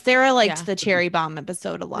Sarah liked the cherry bomb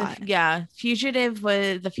episode a lot. Fugitive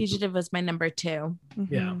was my number 2.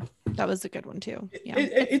 Yeah, that was a good one too. Yeah,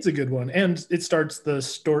 it's a good one, and it starts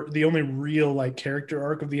the only real like character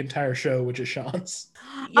arc of the entire show, which is Sean's.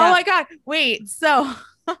 Yeah. Oh my god! Wait, so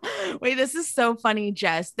wait, this is so funny,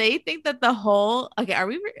 Jess. They think that the whole are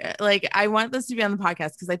we like? I want this to be on the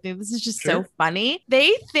podcast because I think this is just so funny.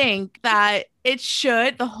 They think that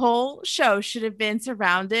the whole show should have been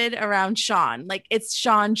surrounded around Sean. Like it's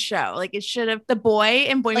Sean's show. Like it should have, the boy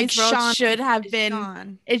in Boy Meets World should have been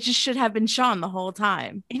Sean. It just should have been Sean the whole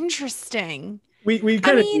time. Interesting. We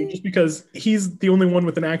kind of do, just because he's the only one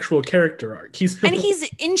with an actual character arc. He's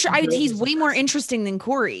way more interesting than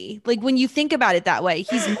Corey. Like when you think about it that way,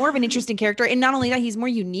 he's more of an interesting character, and not only that, he's more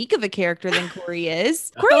unique of a character than Corey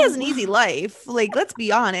is. Corey has an easy life. Like let's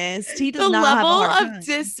be honest, he does not have a hard time. The level of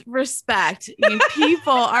disrespect.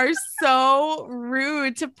 People are so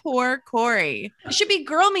rude to poor Corey. It should be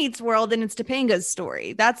Girl Meets World, and it's Topanga's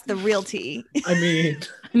story. That's the real tea. I mean,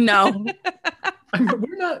 no,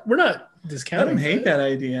 we're not discounting. I don't hate that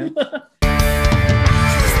idea. When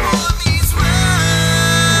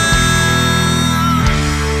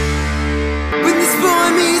this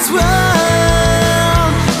boy meets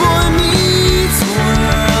world, boy meets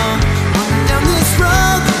world. Running down this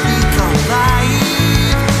road that we call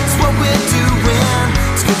life. It's what we're doing.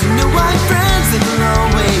 It's good to know my friends that will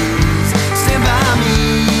always stand by me.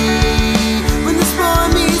 When this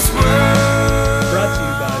boy meets world. Brought to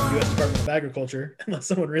you by the U.S. Department of Agriculture, unless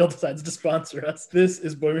someone real decides to sponsor us. This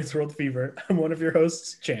is Boy Meets World Fever. I'm one of your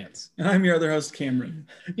hosts, Chance. And I'm your other host, Cameron.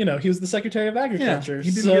 You know, he was the Secretary of Agriculture. Yeah,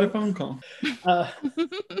 he didn't get a phone call.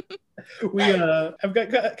 We have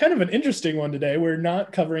got kind of an interesting one today. We're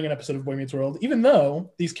not covering an episode of Boy Meets World, even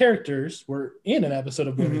though these characters were in an episode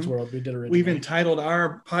of Boy Meets World we did originally. We've entitled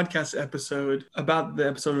our podcast episode about the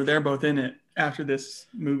episode where they're both in it after this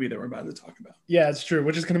movie that we're about to talk about. Yeah, it's true,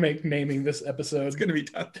 which is going to make naming this episode it's going to be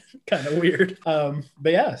tough. Kind of weird.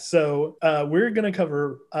 But yeah, so we're going to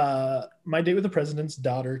cover My Date with the President's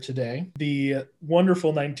Daughter today, the wonderful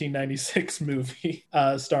 1996 movie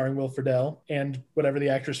starring Will Friedle and whatever the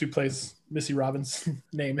actress who plays Missy Robbins'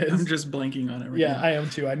 name is. I'm just blanking on it right now. now. I am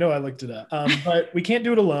too. I know I looked it up. But we can't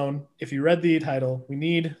do it alone. If you read the title, we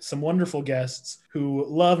need some wonderful guests who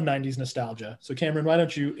love 90s nostalgia. So Cameron, why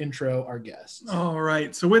don't you intro our guests? All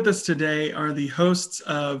right. So with us today are the hosts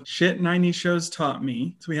of Shit 90s Shows Taught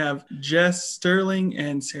Me. So we have Jess Sterling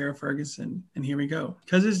and Sarah Ferguson. And here we go.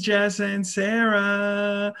 Because it's Jess and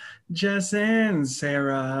Sarah. Jess and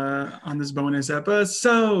Sarah on this bonus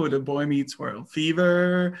episode of Boy Meets World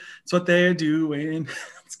Fever. It's what they're doing.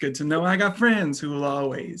 It's good to know I got friends who will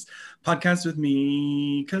always podcast with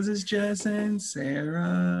me because it's Jess and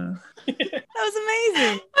Sarah. That was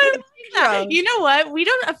amazing. You know what? We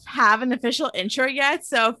don't have an official intro yet,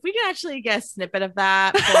 so if we can actually get a snippet of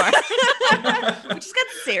that, we just got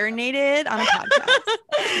serenaded on a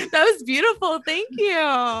podcast. That was beautiful. Thank you.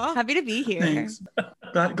 Happy to be here. Thanks.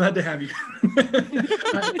 Glad to have you.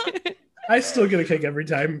 I still get a kick every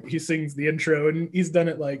time he sings the intro, and he's done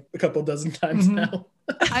it like a couple dozen times now.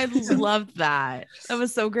 I loved that. That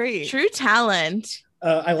was so great. True talent.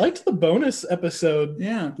 I liked the bonus episode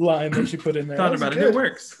line that she put in there. Thought about it. It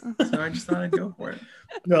works. So I just thought I'd go for it.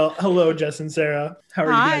 Well, hello, Jess and Sarah. How are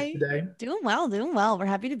you guys today? Doing well. We're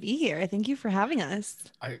happy to be here. Thank you for having us.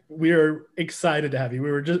 We are excited to have you.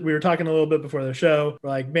 We were talking a little bit before the show. We're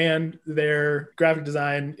like, man, their graphic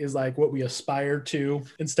design is like what we aspire to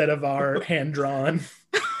instead of our hand-drawn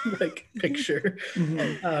like picture.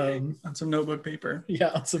 On some notebook paper. Yeah,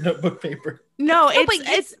 on some notebook paper. No,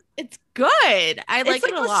 it's good. I like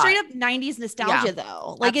it a lot. Straight up 90s nostalgia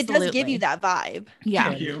though. Like absolutely. It does give you that vibe. Yeah.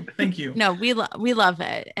 Thank you. No, we love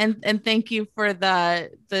it. And thank you for the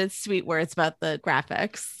sweet words about the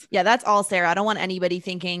graphics. Yeah, that's all Sarah. I don't want anybody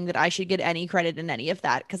thinking that I should get any credit in any of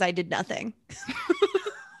that because I did nothing.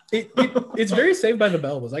 It's very Saved by the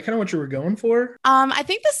Bell. Was that kind of what you were going for? I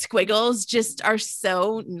think the squiggles just are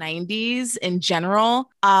so 90s in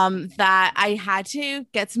general that I had to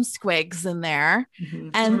get some squigs in there.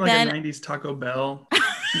 And like then a 90s Taco Bell.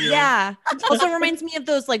 Yeah. Also reminds me of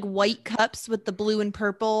those like white cups with the blue and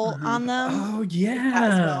purple on them. Oh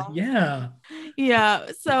yeah. Yeah.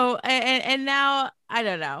 So and now I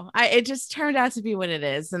don't know. It just turned out to be what it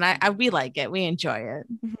is, and we like it. We enjoy it.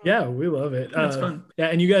 Yeah, we love it. It's fun. Yeah,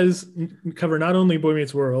 and you guys cover not only Boy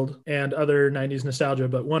Meets World and other 90s nostalgia,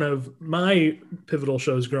 but one of my pivotal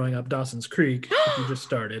shows growing up, Dawson's Creek, which you just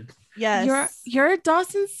started. Yes. You're a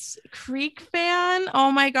Dawson's Creek fan?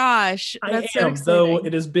 Oh my gosh. I That's so am, though exciting.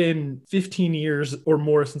 it has been 15 years or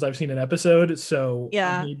more since I've seen an episode, so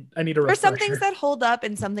Yeah. I need a There's some refresher. things that hold up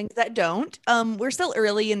and some things that don't. We're still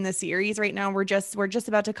early in the series right now. We're just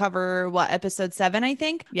about to cover episode 7, I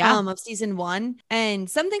think. Yeah. Of season 1. And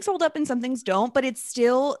some things hold up and some things don't, but it's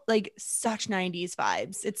still like such 90s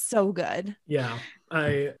vibes. It's so good. Yeah.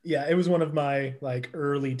 It was one of my like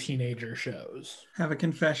early teenager shows. Have a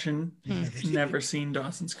confession. Never seen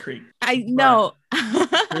Dawson's Creek. I know.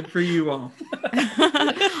 Good for you all.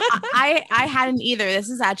 I hadn't either. This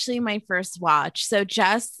is actually my first watch. So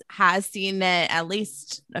Jess has seen it at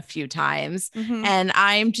least a few times. Mhm. And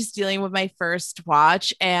I'm just dealing with my first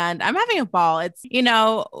watch and I'm having a ball. It's,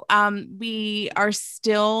 we are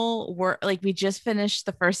still we just finished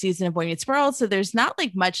the first season of Boy Meets World. So there's not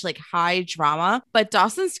like much like high drama, but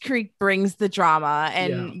Dawson's Creek brings the drama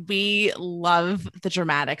and we love the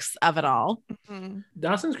dramatics of it all. Mhm.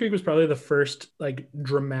 Dawson's Creek was probably the first like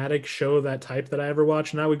dramatic show of that type that I ever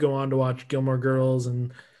watched. And I would go on to watch Gilmore Girls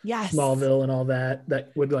and Yes. Smallville and all that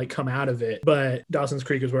would like come out of it. But Dawson's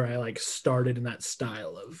Creek is where I like started in that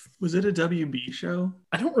style of. Was it a WB show?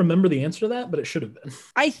 I don't remember the answer to that, but it should have been.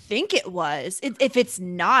 I think it was. If it's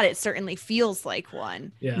not, it certainly feels like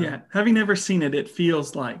one. Yeah. Having never seen it, it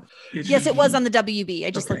feels like. Yes, it was on the WB. I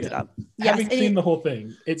just looked it up. Yes. Having seen the whole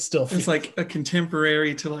thing, it still feels It's like a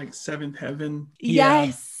contemporary to like Seventh Heaven.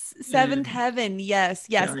 Yes. Seventh Yeah. Heaven. Yes.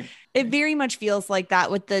 Yeah, like- It very much feels like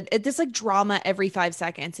that with this like drama every 5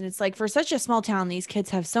 seconds. And it's like for such a small town, these kids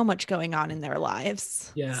have so much going on in their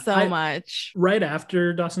lives. Yeah. So much. Right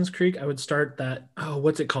after Dawson's Creek, I would start that. Oh,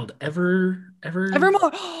 what's it called? Evermore.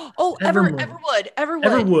 Oh, Evermore. Everwood.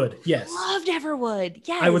 Everwood. Yes. Loved Everwood.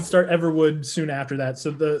 Yes. I would start Everwood soon after that.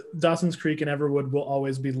 So the Dawson's Creek and Everwood will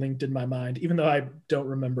always be linked in my mind, even though I don't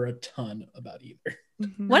remember a ton about either.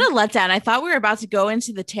 Mhm. What a letdown. I thought we were about to go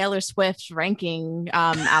into the Taylor Swift ranking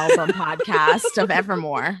album podcast of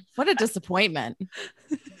Evermore. What a disappointment.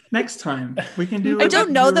 Next time we can do. I don't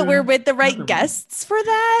know that we're with the right Evermore. guests for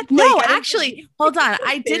that. No, Like, I don't actually, hold on.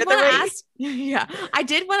 I did David want to the Right. ask. Yeah, I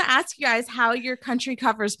did want to ask you guys how your country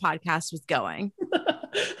covers podcast was going.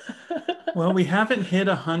 Well, we haven't hit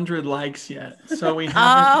 100 likes yet, so we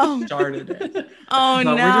haven't started it. Oh But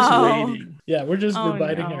no. we're just waiting. Yeah, we're just Oh,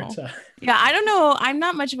 biding no. our time. Yeah, I don't know. I'm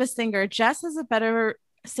not much of a singer. Jess has a better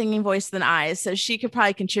singing voice than I, so she could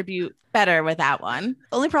probably contribute better with that one.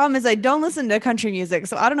 The only problem is I don't listen to country music,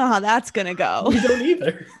 so I don't know how that's gonna go. We don't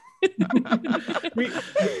either.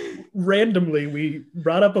 we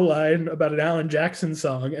brought up a line about an Alan Jackson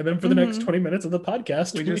song, and then for the next 20 minutes of the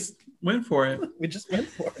podcast, We just went for it. we just went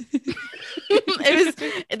for it.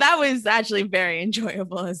 That was actually very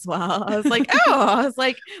enjoyable as well. I was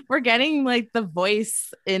like, we're getting like the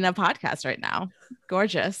voice in a podcast right now.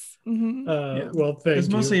 Gorgeous. Mhm. Yeah. Well, thank It's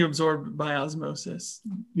you. mostly absorbed by osmosis,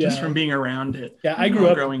 Yeah. just from being around it. Yeah, I grew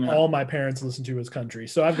up. Growing up. All my parents listened to was country,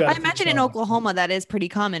 so I've got. I imagine in Oklahoma that is pretty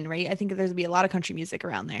common, right? I think there's gonna be a lot of country music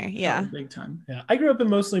around there. Yeah. Big time. Yeah, I grew up in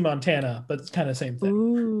mostly Montana, but it's kind of same thing.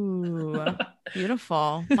 Ooh,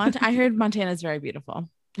 beautiful. I heard Montana is very beautiful.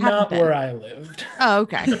 Haven't Not been. where I lived. Oh,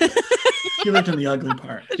 okay. You lived in the ugly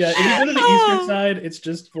part. Yeah, if you go to the Oh. eastern side, it's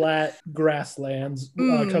just flat grasslands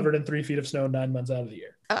Mm. covered in 3 feet of snow 9 months out of the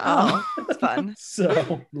year. Oh, that's fun.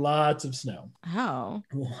 So lots of snow. Oh,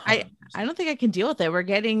 Lots I of snow. don't think I can deal with it. We're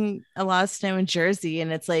getting a lot of snow in Jersey,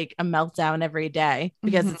 and it's like a meltdown every day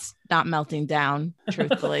because Mhm. it's not melting down.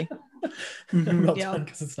 Truthfully, Mhm. Melt Yeah. down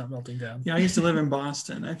because it's not melting down. Yeah, I used to live in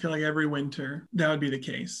Boston. I feel like every winter that would be the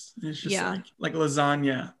case. It's just Yeah. like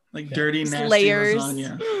lasagna, like Yeah. dirty, Just nasty layers.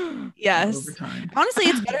 lasagna Yes. over time. Honestly,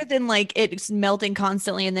 it's better than like it's melting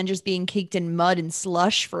constantly and then just being caked in mud and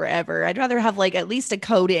slush forever. I'd rather have like at least a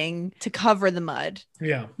coating to cover the mud.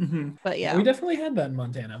 Yeah. Mhm. But yeah. We definitely had that in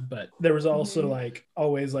Montana, but there was also Mhm. like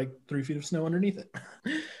always like 3 feet of snow underneath it.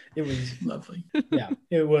 It was Lovely. yeah,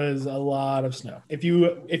 it was a lot of snow. If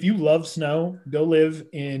you love snow, go live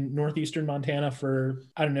in northeastern Montana for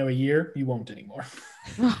I don't know a year. You won't anymore.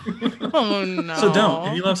 oh no. So don't.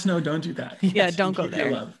 If you love snow, don't do that. Yeah, don't go Keep your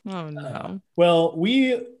there. love. Oh no. Well,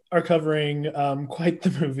 we are covering quite the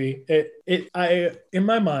movie. In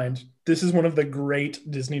my mind, this is one of the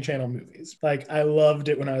great Disney Channel movies. Like I loved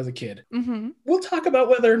it when I was a kid. Mm-hmm. We'll talk about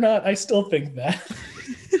whether or not I still think that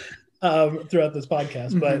throughout this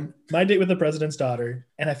podcast. But Mhm. My Date with the President's Daughter,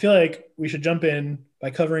 and I feel like we should jump in by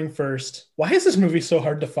covering first. Why is this movie so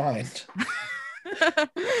hard to find?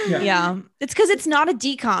 Yeah. It's because it's not a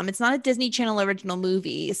DCOM. It's not a Disney Channel original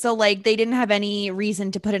movie. So like they didn't have any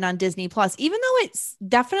reason to put it on Disney Plus, even though it's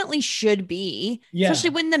definitely should be. Yeah. Especially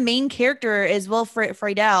when the main character is Will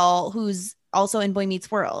Friedle, who's also in Boy Meets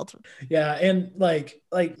World. Yeah, and like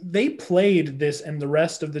they played this and the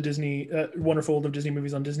rest of the Disney Wonderful World of Disney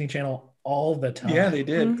movies on Disney Channel all the time. Yeah, they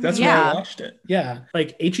did. Mhm. That's why Yeah. I watched it. Yeah,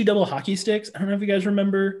 like HE double hockey sticks. I don't know if you guys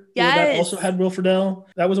remember. That Yes. also had Will Friedle.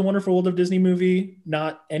 That was a Wonderful World of Disney movie.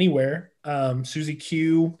 Not Anywhere. Susie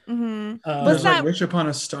Q. Mm-hmm. Uh, Was There's like that- Wish Upon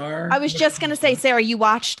a Star. I was just gonna say, Sarah, you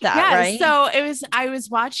watched that, Yeah, right? so I was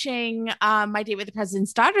watching My Date with the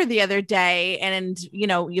President's Daughter the other day, and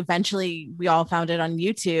eventually we all found it on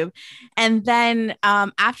YouTube. And then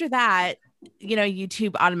after that,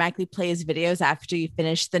 YouTube automatically plays videos after you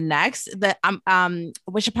finish the next. The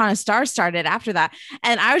Wish Upon a Star started after that.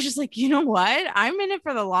 And I was just like, you know what? I'm in it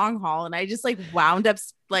for the long haul. And I just like wound up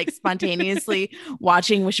like spontaneously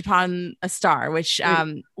watching Wish Upon a Star, which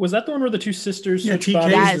was that the one where the two sisters? Yeah, switched TK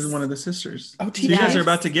bodies? Yes. is one of the sisters. Oh, So you guys Yes. are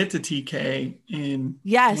about to get to TK in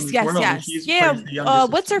Yes, Wonderful yes, World, and yes. he's Yeah, plays the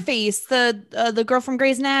youngest what's her sister. face? The girl from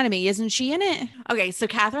Grey's Anatomy, isn't she in it? okay, so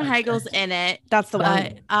Katherine Okay. Heigl's in it. That's the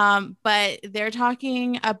one. But they're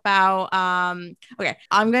talking about okay,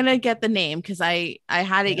 I'm gonna get the name because I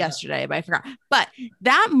had it Yeah. yesterday, but I forgot. But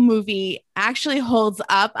that movie actually holds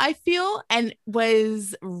up, I feel, and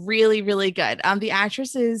was really, really good. The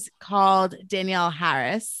actress is called Danielle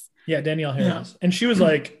Harris. Yeah, Danielle Harris. And she was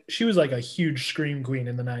like a huge scream queen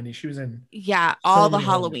in the 90s. She was in Yeah, all the many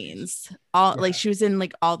horror movies. Halloweens. All Yeah. like she was in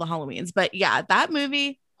like all the Halloweens. But yeah, that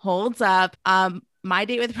movie holds up. My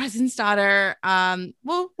Date with the President's Daughter.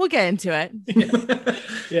 We'll get into it.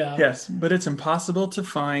 yeah. Yes, but it's impossible to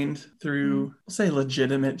find through, we'll say,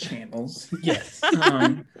 legitimate channels. Yes.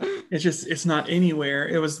 It's not anywhere.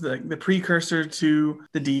 It was the precursor to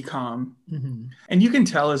the DCOM. Mhm. And you can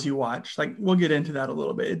tell as you watch, like we'll get into that a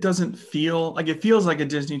little bit. It doesn't feel like it feels like a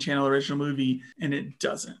Disney Channel original movie, and it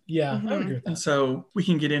doesn't. Yeah, I would Mhm. agree with And that. so we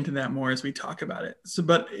can get into that more as we talk about it. So,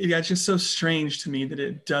 but yeah, it's just so strange to me that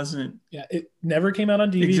it doesn't Yeah, it never came out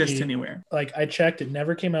on DVD. exist anywhere. Like I checked, it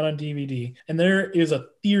never came out on DVD. And there is a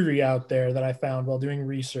theory out there that I found while doing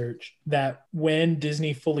research that when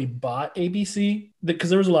Disney fully bought ABC, because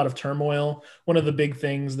there was a lot of turmoil, one of the big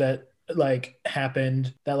things that like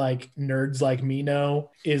happened that like nerds like me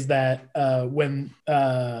know is that when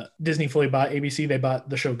Disney fully bought ABC, they bought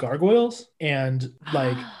the show Gargoyles, and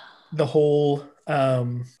like the whole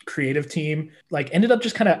creative team like ended up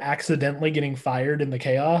just kind of accidentally getting fired in the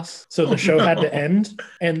chaos, so the show had to end,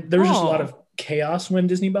 and there was just a lot of chaos when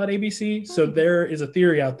Disney bought ABC. So there is a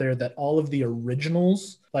theory out there that all of the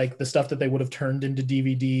originals, like the stuff that they would have turned into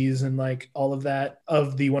DVDs and like all of that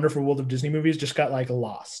of the Wonderful World of Disney movies just got like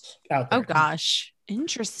lost out there. Oh gosh.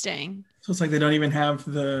 Interesting. So it's like they don't even have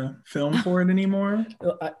the film for it anymore.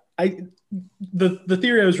 The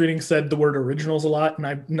theory I was reading said the word originals a lot, and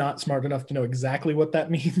I'm not smart enough to know exactly what that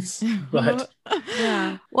means. But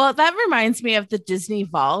Yeah. Well, that reminds me of the Disney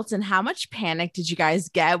Vault, and how much panic did you guys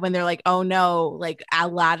get when they're like, oh no, like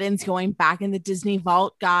Aladdin's going back in the Disney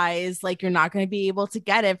Vault, guys, like you're not going to be able to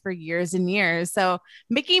get it for years and years. So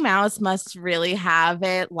Mickey Mouse must really have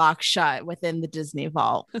it locked shut within the Disney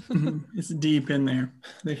Vault. Mhm. It's deep in there.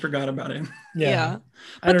 They forgot about it. yeah.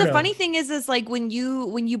 I But don't the know. funny thing is like when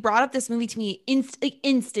you brought up this movie to me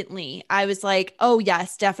instantly, I was like, oh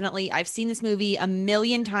yes, definitely. I've seen this movie a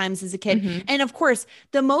million times as a kid. Mhm. And of course,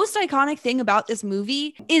 the most iconic thing about this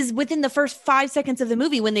movie is within the first 5 seconds of the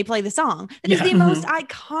movie when they play the song. It is Yeah. the most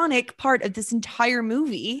iconic part of this entire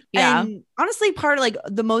movie. Yeah. And honestly, part of like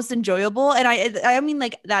the most enjoyable. And I mean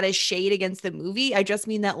like that is shade against the movie. I just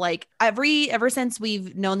mean that like ever since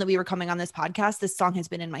we've known that we were coming on this podcast, this song has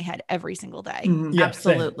been in my head every single day. Mhm. Yeah,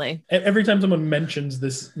 same. Absolutely. Every time someone mentions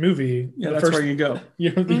this movie, Yeah, the that's first, where you go. the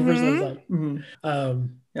first one's like, Mhm.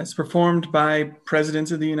 um, Yeah, it's performed by presidents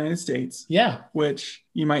of the United States, yeah, which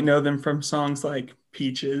you might know them from songs like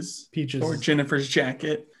Peaches Peaches. or Jennifer's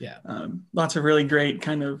Jacket. Yeah. Lots of really great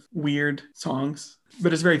kind of weird songs.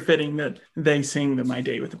 But it's very fitting that they sing the My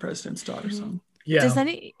Date with the President's Daughter song. Yeah.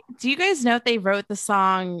 Do you guys know if they wrote the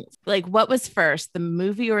song? Like, what was first, the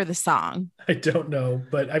movie or the song? I don't know,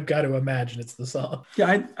 but I've got to imagine it's the song.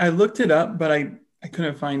 Yeah, I looked it up, but I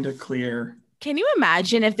couldn't find a clear. Can you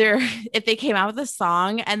imagine if they came out with a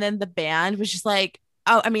song and then the band was just like,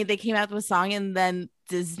 oh, I mean, they came out with a song and then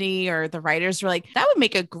Disney or the writers were like, that would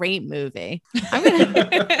make a great movie. I'm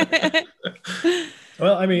gonna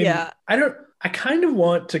Well, I mean, Yeah. I kind of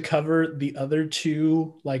want to cover the other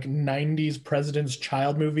two like 90s President's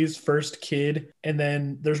Child movies, First Kid, and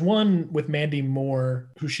then there's one with Mandy Moore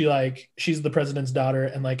who she's the president's daughter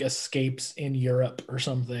and like escapes in Europe or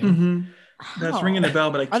something. Mm-hmm. That's Oh. ringing a bell,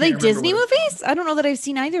 but I can't Are they remember Disney what- movies? I don't know that I've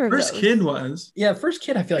seen either of First those. Kid was. Yeah, First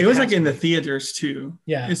Kid I feel like It was has like in to the be. theaters too.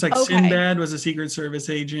 Yeah. It's like Okay. Sinbad was a Secret Service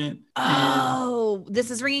agent. and Oh, this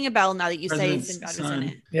is ringing a bell now that you say President's Sinbad was son. in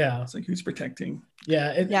it. Yeah. It's like who's protecting?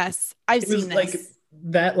 Yeah. Yes, I've It was seen this. like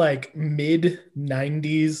that like mid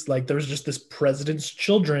 90s, like there was just this president's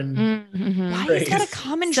children. Mhm. Why is that a Grace.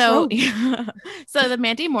 common So, trope? so the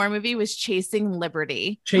Mandy Moore movie was Chasing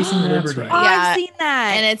Liberty, Chasing That's Liberty. right. Oh, Yeah, I've seen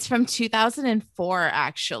that. and it's from 2004,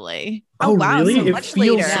 actually. Oh, Oh, wow, really? so It much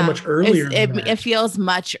feels later. so Yeah. much earlier. It's- than it, that. it feels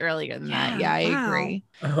much earlier than that. Yeah, I wow. agree.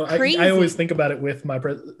 Oh, Crazy. I always think about it with my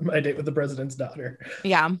date with the president's daughter.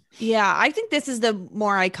 Yeah. Yeah, I think this is the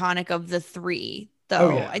more iconic of the three,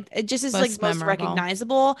 though. Oh, yeah. It just is Most like most memorable.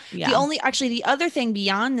 recognizable. Yeah. The other thing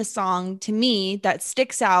beyond the song to me that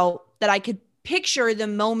sticks out that I could picture the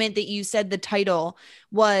moment that you said the title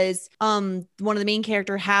was one of the main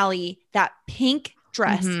character, Hallie, that pink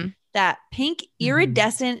dress. Mhm. That pink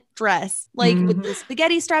iridescent dress, like with the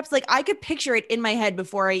spaghetti straps. Like I could picture it in my head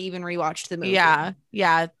before I even rewatched the movie. Yeah.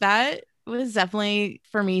 Yeah. That was definitely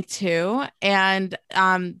for me too. And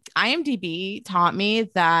IMDb taught me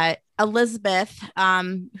that Elizabeth,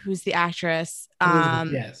 who's the actress,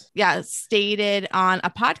 Yes. yeah, stated on a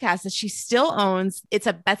podcast that she still owns. It's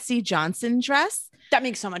a Betsy Johnson dress. That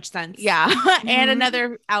makes so much sense. Yeah. And Mhm.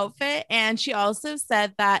 another outfit. And she also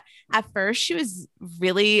said that at first she was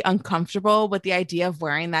really uncomfortable with the idea of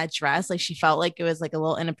wearing that dress. Like she felt like it was like a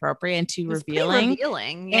little inappropriate and too It was pretty revealing.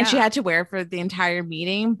 revealing. And she yeah. had to wear it for the entire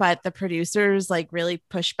meeting, but the producers like really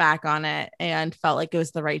pushed back on it and felt like it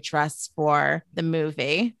was the right dress for the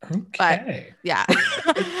movie. Okay. Yeah.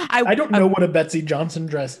 I don't know what a Betsy Johnson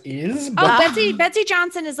dress is, Oh, but Betsy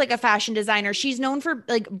Johnson is like a fashion designer. She's known for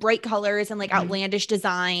like bright colors and like outlandish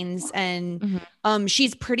designs, and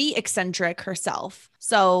she's pretty eccentric herself.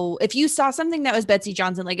 So if you saw something that was Betsy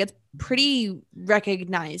Johnson, like it's pretty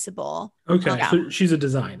recognizable. okay, Yeah. so she's a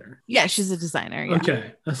designer. Yeah, she's a designer. Yeah.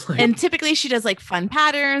 Okay, that's like And typically she does like fun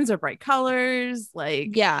patterns or bright colors.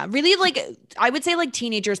 Like, Yeah, really like I would say like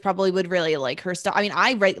teenagers probably would really like her stuff. I mean,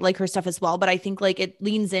 I like her stuff as well, but I think like it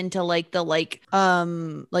leans into like the like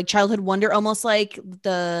childhood wonder, almost like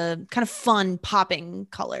the kind of fun popping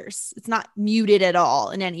colors. It's not muted at all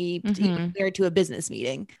in any Mhm. even compared to a business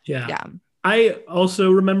meeting. yeah. yeah. I also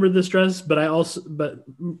remember this dress, but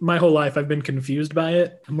my whole life I've been confused by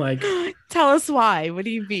it. I'm like, Tell us why. What do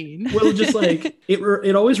you mean? well, just like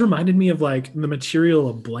it always reminded me of like the material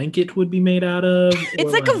a blanket would be made out of. It's or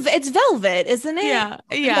like it's velvet, isn't it?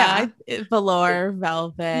 Yeah. Velour,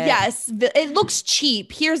 velvet. Yes, it looks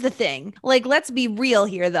cheap. Here's the thing. Like, let's be real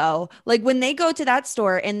here, though. Like, when they go to that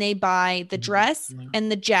store and they buy the dress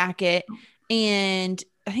and the jacket, and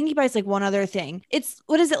I think he buys like one other thing. It's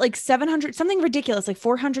what is it, like $700, something ridiculous, like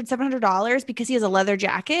 $400 because he has a leather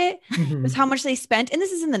jacket. Mhm. That's how much they spent. And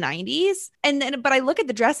this is in the 90s. And then, but I look at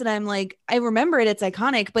the dress and I'm like, I remember it. It's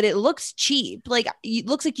iconic, but it looks cheap. Like, it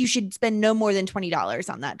looks like you should spend no more than $20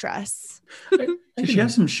 on that dress. Did she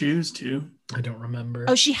have some shoes too? I don't remember.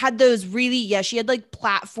 Oh, she had those she had like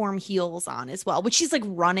platform heels on as well, which she's like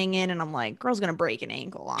running in. And I'm like, girl's going to break an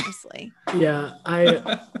ankle, honestly. Yeah,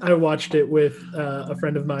 I watched it with a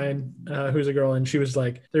friend of mine who's a girl, and she was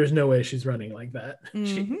like, "There's no way she's running like that."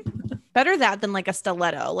 Mhm. Better that than like a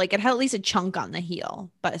stiletto. Like it had at least a chunk on the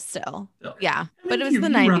heel, but still. Yeah. I But mean, it was you the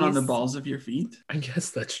run 90s. on the balls of your feet. I guess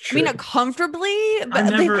that's I true. mean, not comfortably, but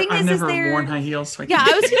I've the thing I've is never there. worn high heels. So I Yeah,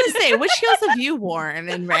 can't- I was going to say, which heels have you worn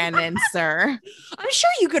and ran in, sir? I'm sure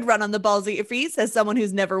you could run on the balls of your feet, says someone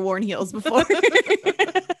who's never worn heels before.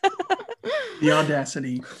 the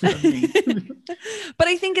audacity of me. But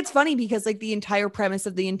I think it's funny because like the entire premise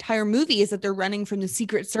of the entire movie is that they're running from the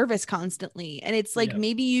Secret Service constantly. And it's like, Yeah.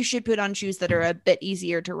 maybe you should put on shoes that are a bit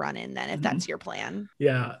easier to run in then if Mhm. that's your plan.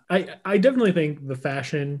 Yeah, I definitely think the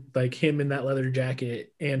fashion, like him in that leather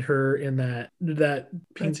jacket and her in that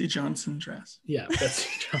pink, Betsy Johnson dress. yeah, Betsy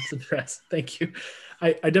Johnson dress. Thank you.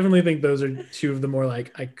 I definitely think those are two of the more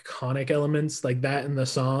like iconic elements, like that in the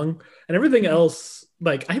song, and everything else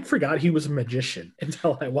like I forgot he was a magician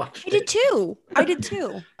until I watched I did it. too. I did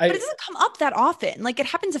too. I- But it doesn't come up that often. Like it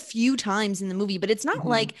happens a few times in the movie, but it's not Mhm.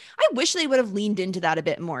 like I wish they would have leaned into that a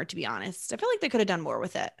bit more, to be honest. I feel like they could have done more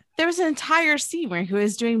with it. There was an entire scene where he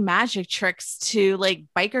was doing magic tricks to like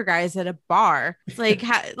biker guys at a bar. It's like,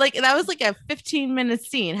 like that was like a 15-minute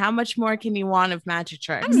scene. How much more can you want of magic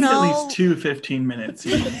tricks? You need at No. least 2 15-minute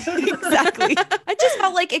scenes. Exactly. I just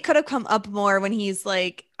felt like it could have come up more when he's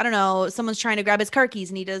like, I don't know, someone's trying to grab his car keys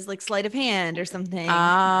and he does like sleight of hand or something.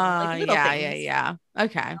 Ah, Like little yeah, things. yeah.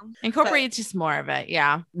 Okay. Incorporate just more of it.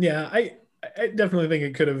 Yeah. Yeah, I definitely think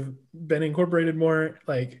it could have been incorporated more.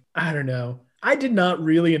 Like, I don't know. I did not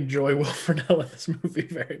really enjoy Will Ferrell in this movie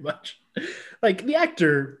very much. Like the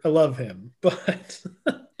actor, I love him, but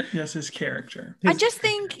Yes, his character. I just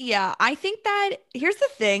think, I think that here's the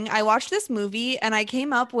thing. I watched this movie and I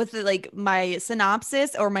came up with like my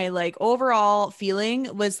synopsis or my like overall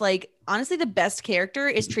feeling was like, honestly, the best character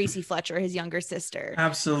is Tracy Fletcher, his younger sister.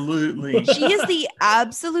 Absolutely. She is the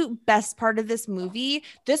absolute best part of this movie.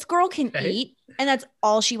 This girl can Okay. eat, and that's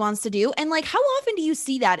all she wants to do. And like, how often do you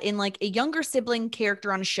see that in like a younger sibling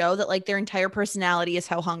character on a show that like their entire personality is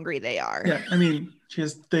how hungry they are? Yeah, I mean,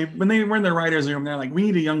 when they were in the writer's room, they're like, we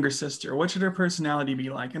need a younger sister. What should her personality be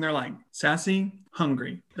like? And they're like, sassy,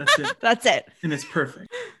 hungry. That's it. That's it. And it's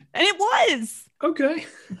perfect. And it was. okay.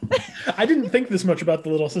 I didn't think this much about the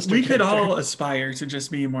little sister. We could character. all aspire to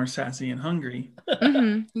just be more sassy and hungry.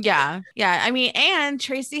 Mhm. Yeah. Yeah. I mean, and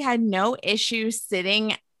Tracy had no issue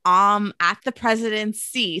sitting at the president's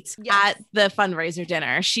seat Yes. at the fundraiser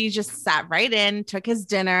dinner. She just sat right in, took his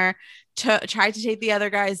dinner, tried to take the other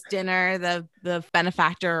guy's dinner, the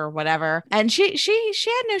benefactor or whatever. And she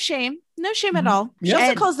had no shame at all. Yeah. She also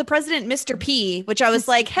And- calls the president Mr. P, which I was Mr.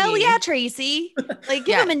 like, hell P. yeah, Tracy. Like, give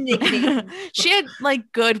Yeah. him a nickname. She had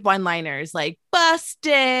like good one-liners, like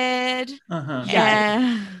busted. Uh-huh.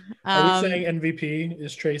 Yeah. Are we saying MVP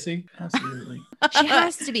is Tracy? Absolutely. She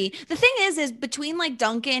has to be. The thing is between like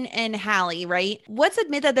Duncan and Hallie, right? Let's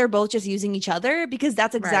admit that they're both just using each other because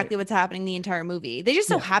that's exactly what's happening the entire movie. They just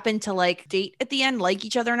so Yeah. happen to like date at the end, like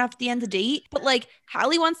each other enough at the end to date. But like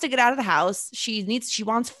Hallie wants to get out of the house. She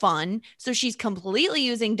wants fun. So she's completely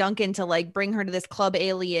using Duncan to like bring her to this club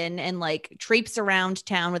alien and like traipse around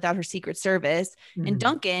town without her secret service. And Mhm.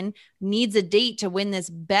 Duncan needs a date to win this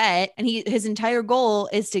bet. And his entire goal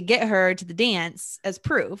is to get her to the dance as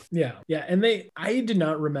proof. Yeah. And I did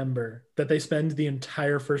not remember that they spend the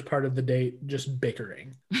entire first part of the date just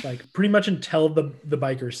bickering. Like pretty much until the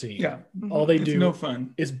biker scene. Yeah. All they It's do no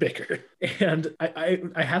fun. is bicker. And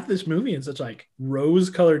I have this movie in such like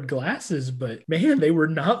rose-colored glasses, but man, they were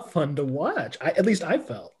not fun to watch. At least I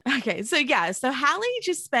felt. Okay, so Hallie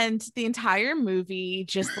just spent the entire movie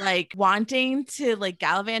just like wanting to like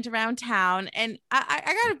gallivant around town. And I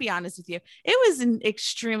gotta be honest with you, it was an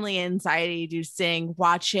extremely anxiety-inducing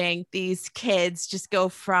watching these kids just go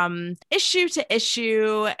from issue to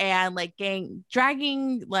issue and like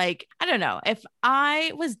dragging, like, I don't know, if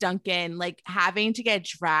I was Duncan, like having to get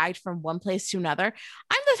dragged from one place to another,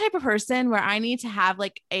 I'm the type of person where I need to have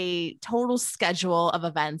like a total schedule of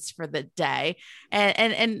events for the day.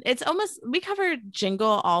 And it's almost, we covered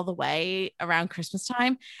Jingle All the Way around Christmas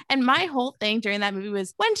time. And my whole thing during that movie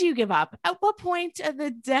was, when do you give up? At what point of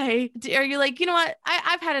the day are you like, you know what?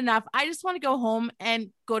 I've had enough. I just want to go home and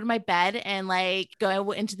go to my bed and like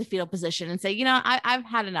go into the fetal position and say, you know, I've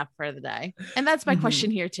had enough for the day. And that's my Mhm.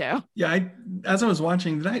 question here too. Yeah, as I was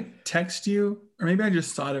watching, did I text you? Or maybe I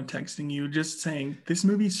just thought of texting you, just saying, this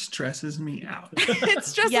movie stresses me out. It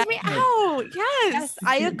stresses Yeah. me out. Yes. Yes,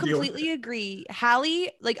 I Can't deal with completely agree.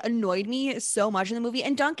 Hallie like annoyed me so much in the movie,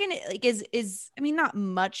 and Duncan like is I mean not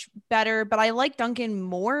much better, but I like Duncan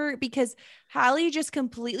more because Hallie just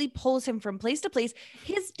completely pulls him from place to place.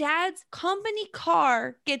 His dad's company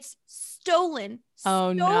car gets stolen.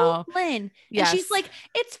 Oh, no. And Yes. she's like,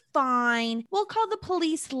 "It's fine. We'll call the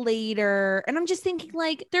police later." And I'm just thinking,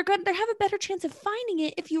 like, they have a better chance of finding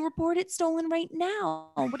it if you report it stolen right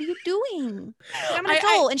now. What are you doing? Like, I'm an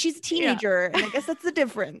adult, and she's a teenager, and I guess that's the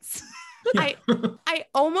difference. I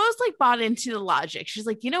almost like bought into the logic. She's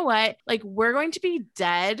like, you know what? Like, we're going to be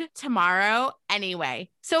dead tomorrow anyway.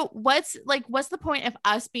 So what's the point of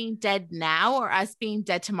us being dead now or us being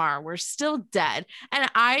dead tomorrow? We're still dead. And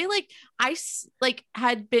I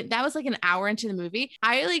had been, that was like an hour into the movie.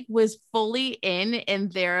 I like was fully in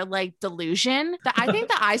their like delusion that I think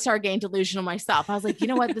that I started getting delusional myself. I was like, you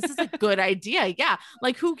know what? This is a good idea. Yeah.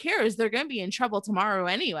 Like, who cares? They're going to be in trouble tomorrow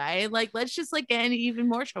anyway. Like, let's just like get into even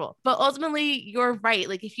more trouble. But ultimately you're right.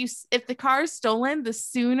 Like if the car is stolen, the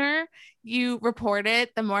sooner you report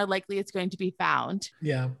it, the more likely it's going to be found.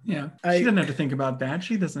 Yeah. Yeah. She doesn't have to think about that.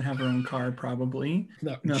 She doesn't have her own car, probably.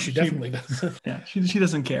 No, she definitely doesn't. Yeah, she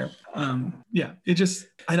doesn't care. Yeah, it just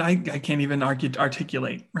I can't even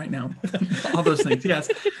articulate right now all those things. Yes,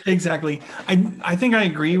 exactly. I think I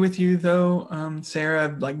agree with you though,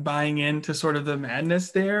 Sarah, like buying into sort of the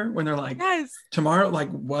madness there when they're like, Yes. tomorrow, like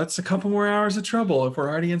what's a couple more hours of trouble? If we're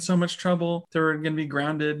already in so much trouble, they're going to be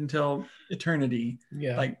grounded until eternity.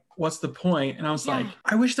 Yeah. Like, what's the point? And I was like,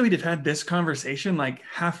 I wish that we'd have had this conversation like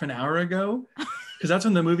half an hour ago. Because that's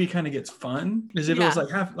when the movie kind of gets fun. Is if it was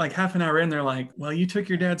like half an hour in, they're like, well, you took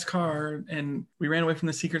your dad's car and we ran away from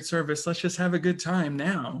the Secret Service. Let's just have a good time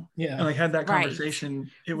now. Yeah. And like had that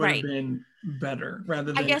conversation, it would have been better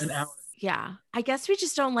rather than an hour. Yeah, I guess we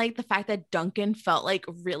just don't like the fact that Duncan felt like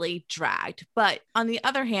really dragged. But on the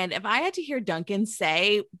other hand, if I had to hear Duncan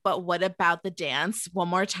say, but what about the dance one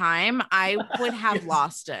more time, I would have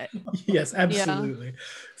lost it. Yes, absolutely. Yeah.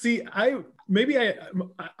 See,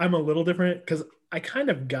 I'm a little different because I kind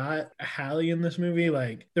of got Hallie in this movie.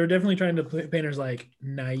 Like they're definitely trying to paint her as like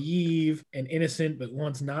naive and innocent, but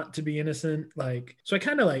wants not to be innocent. Like, so I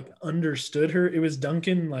kind of like understood her. It was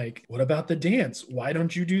Duncan like, what about the dance? Why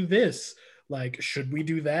don't you do this? Like, should we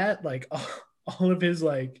do that? Like all of his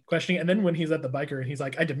like questioning. And then when he's at the biker and he's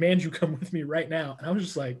like, I demand you come with me right now. And I was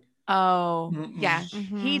just like, oh, yeah.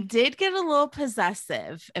 He did get a little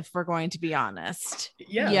possessive, if we're going to be honest.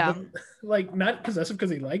 Yeah. But, like, not possessive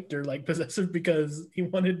because he liked her, like possessive because he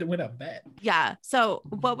wanted to win a bet. Yeah. So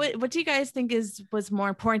what do you guys think was more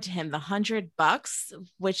important to him? The $100,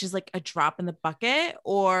 which is like a drop in the bucket,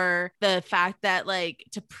 or the fact that like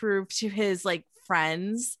to prove to his like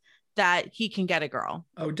friends that he can get a girl?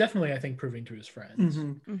 Oh, definitely. I think proving to his friends.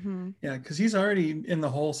 Yeah, because he's already in the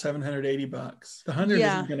whole $780. The 100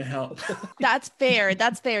 isn't going to help. That's fair.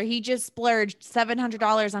 That's fair. He just splurged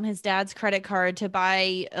 $700 on his dad's credit card to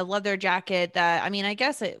buy a leather jacket that, I mean, I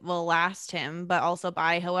guess it will last him, but also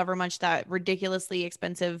buy however much that ridiculously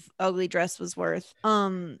expensive ugly dress was worth.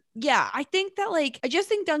 Yeah, I think that like I just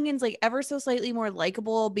think Duncan's like ever so slightly more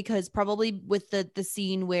likable because probably with the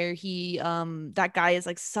scene where he that guy is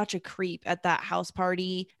like such a creep at that house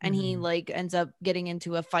party and he like ends up getting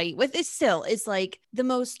into a fight with it's like the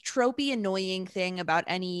most tropey annoying thing about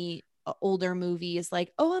any older movie is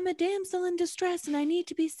like, oh, I'm a damsel in distress and I need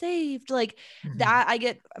to be saved, like that I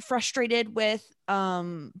get frustrated with.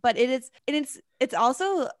 But it's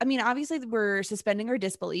also, I mean, obviously we're suspending our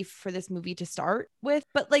disbelief for this movie to start with,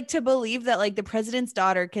 but like to believe that like the president's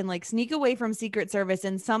daughter can like sneak away from Secret Service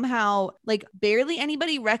and somehow like barely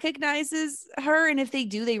anybody recognizes her, and if they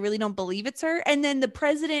do, they really don't believe it's her, and then the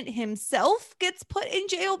president himself gets put in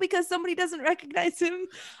jail because somebody doesn't recognize him.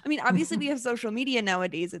 I mean, obviously we have social media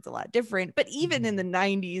nowadays, it's a lot different, but even in the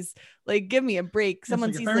 90s, like give me a break. Someone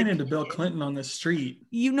like sees if I ran like into Bill Clinton on the street,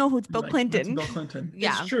 you know who's Bill Clinton. Bill Clinton.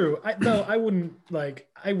 Yeah, it's true. I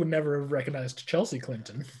would never have recognized Chelsea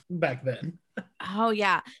Clinton back then. Oh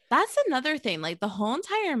yeah, that's another thing. Like the whole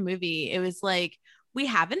entire movie, it was like we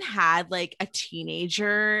haven't had like a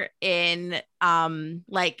teenager in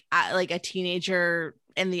like a teenager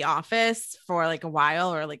in the office for like a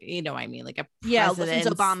while, or like, you know what I mean, like a since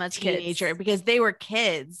Obama's teenager kids. Because they were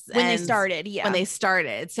kids when they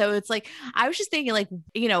started. So it's like I was just thinking like,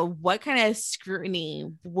 you know, what kind of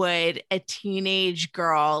scrutiny would a teenage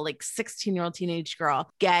girl, like 16-year-old teenage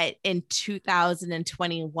girl, get in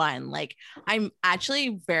 2021? Like I'm actually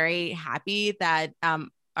very happy that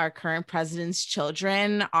our current president's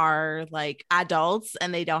children are like adults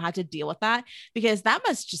and they don't have to deal with that, because that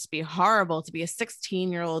must just be horrible to be a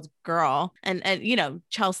 16-year-old girl. And you know,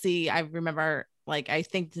 Chelsea, I remember, like, I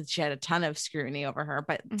think that she had a ton of scrutiny over her,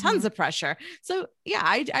 but tons of pressure. So yeah,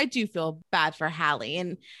 I do feel bad for Hallie.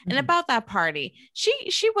 And about that party,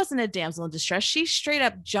 she wasn't a damsel in distress. She straight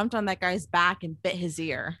up jumped on that guy's back and bit his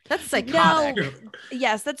ear. That's psychotic. No,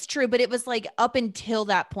 yes, that's true. But it was like up until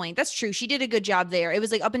that point. That's true. She did a good job there. It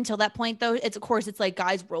was like up until that point though. It's of course it's like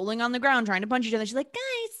guys rolling on the ground trying to punch each other. She's like,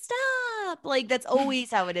 guys, stop. Like that's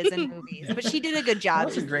always how it is in movies. But she did a good job.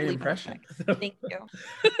 That was a great impression. Thank you.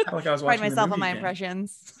 Like I was pride watching myself on my again.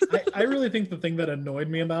 impressions. I really think the thing that annoyed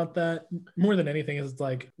me about that more than anything is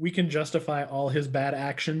like we can justify all his bad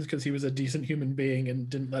actions because he was a decent human being and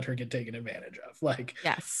didn't let her get taken advantage of. Like,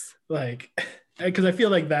 yes, like because I feel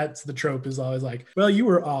like that's the trope is always like, well, you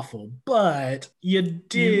were awful, but you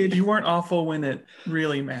did. You weren't awful when it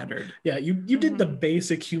really mattered. Yeah, you did the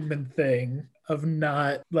basic human thing. of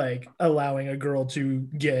not like allowing a girl to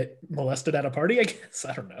get molested at a party, I guess.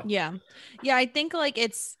 I don't know. Yeah. Yeah, I think like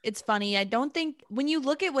it's funny. I don't think when you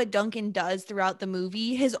look at what Duncan does throughout the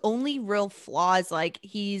movie, his only real flaw is like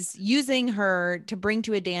he's using her to bring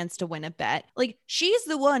to a dance to win a bet. Like she's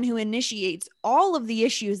the one who initiates all of the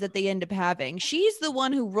issues that they end up having. She's the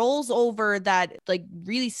one who rolls over that like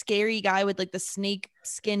really scary guy with like the snake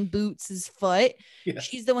skin boots his foot. Yes.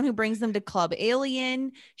 She's the one who brings them to Club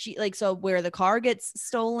Alien. She like, so where the car gets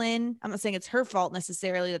stolen, I'm not saying it's her fault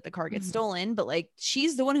necessarily that the car gets stolen, but like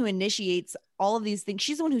she's the one who initiates all of these things.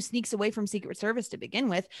 She's the one who sneaks away from Secret Service to begin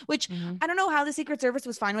with, which I don't know how the Secret Service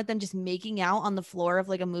was fine with them just making out on the floor of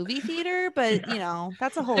like a movie theater, but you know,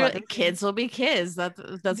 that's a whole other thing. Kids will be kids. That's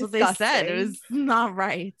what they said. It was not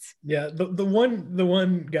right. Yeah, the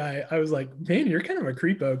one guy, I was like, man, you're kind of a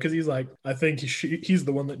creepo, because he's like, I think he's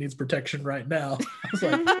the one that needs protection right now. I was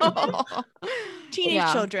like,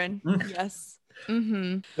 teenage children. Yes.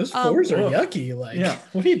 those floors are yucky. Like,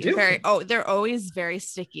 what are you doing? They're always very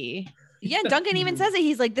sticky. Yeah, Duncan even says it.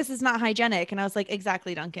 He's like, this is not hygienic. And I was like,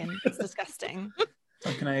 exactly, Duncan. It's disgusting.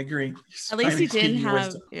 How can I agree? At least he didn't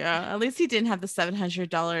have at least he didn't have the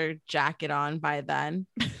 $700 jacket on by then.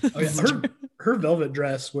 Oh, yeah. Her velvet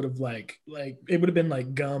dress would have like it would have been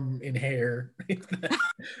like gum in hair if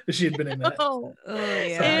she had been in that. Oh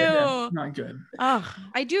yeah. Ew. Not good. Oh,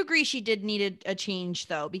 I do agree she did need a change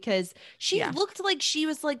though, because she looked like she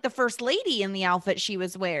was like the first lady in the outfit she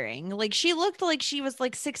was wearing. Like she looked like she was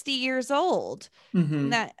like 60 years old.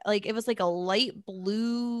 And that like it was like a light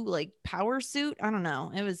blue like power suit. I don't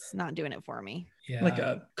know. It was not doing it for me. Yeah. Like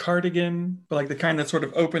a cardigan, but like the kind that's sort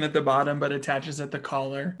of open at the bottom but attaches at the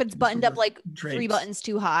collar. But it's buttoned up like drapes. 3 buttons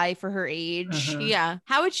too high for her age. yeah.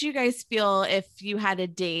 How would you guys feel if you had a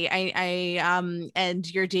date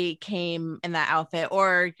and your date came in that outfit,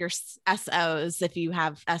 or your SOs if you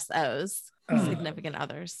have SOs, significant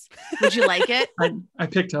others? Would you like it? I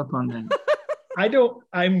picked up on that.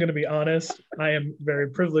 I'm going to be honest. I am very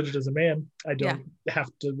privileged as a man. I don't have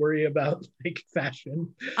to worry about like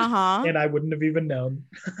fashion. And I wouldn't have even known.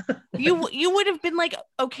 You would have been like,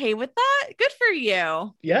 okay with that? Good for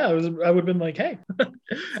you. Yeah, I would have been like, hey,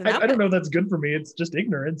 I don't know if that's good for me. It's just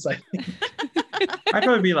ignorance, I think. I'd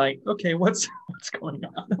probably be like, okay, what's going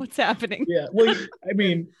on? What's happening? Yeah. Well, I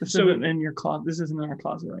mean, this isn't in your closet. This isn't in our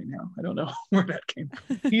closet right now. I don't know where that came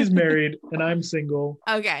from. He's married and I'm single.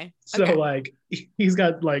 Okay. So like he's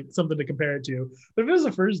got like something to compare it to. But if it was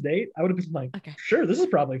a first date, I would have been like, sure, this is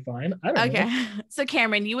probably fine. I don't know. So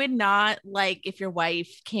Cameron, you would not like if your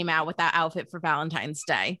wife came out with that outfit for Valentine's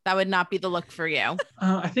Day. That would not be the look for you.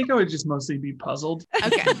 I think I would just mostly be puzzled.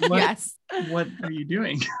 Okay. Yes. What are you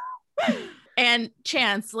doing? And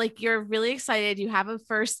Chance, like you're really excited. You have a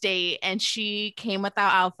first date and she came with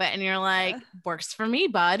that outfit and you're like, works for me,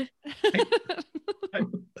 bud.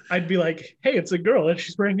 I'd be like, hey, it's a girl and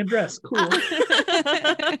she's wearing a dress. Cool.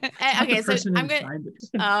 Okay, so I'm going to,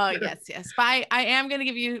 yes. But I am going to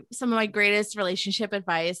give you some of my greatest relationship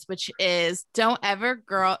advice, which is don't ever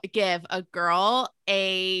give a girl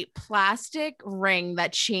a plastic ring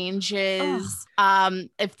that changes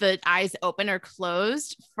if the eyes open or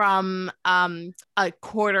closed from a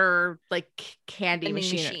quarter like candy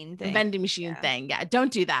vending machine thing. Yeah,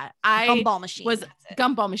 don't do that. Gumball machine.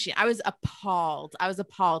 Gumball machine. I was appalled. I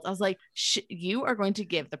was like, you are going to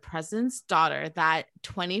give the president's daughter that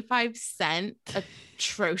 25-cent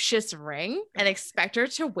atrocious ring and expect her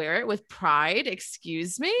to wear it with pride?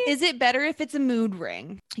 Excuse me? Is it better if it's a mood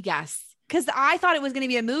ring? Yes. Because I thought it was going to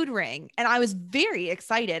be a mood ring. And I was very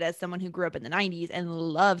excited as someone who grew up in the 90s and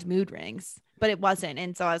loved mood rings. But it wasn't.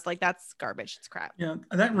 And so I was like, that's garbage. It's crap. Yeah,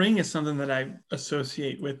 that ring is something that I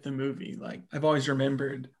associate with the movie. Like, I've always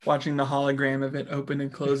remembered watching the hologram of it open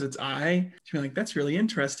and close its eye. To be like, that's really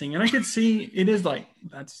interesting. And I could see it is like,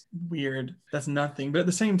 that's weird. That's nothing. But at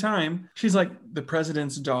the same time, she's like the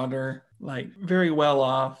president's daughter, like very well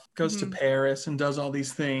off, goes to Paris and does all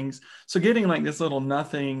these things. So getting like this little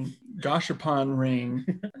nothing gashapon ring,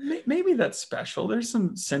 maybe that's special. There's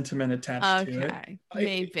some sentiment attached to it.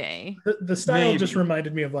 Maybe. The style just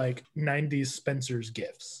reminded me of like 90s Spencer's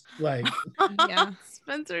gifts. Like, yeah,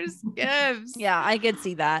 Spencer's gifts. Yeah, I could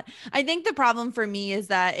see that. I think the problem for me is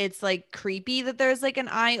that it's like creepy that there's like an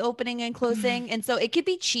eye opening and closing. And so it could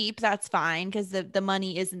be cheap. That's fine because the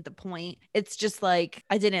money isn't the point. It's just like,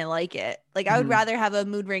 I didn't like it. Like I would Mhm. rather have a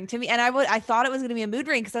mood ring to me. And I thought it was going to be a mood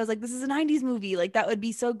ring because I was like, this is a 90s movie. Like that would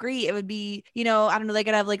be so great. It would be, you know, I don't know, they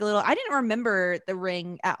could have like a little, I didn't remember the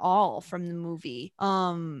ring at all from the movie.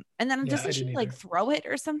 And then Yeah, I doesn't she didn't like either. throw it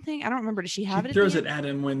or something? I don't remember. Does she She have it? At throws the it end? at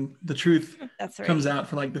him when the truth That's right. comes out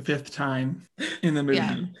for like the 5th time in the movie.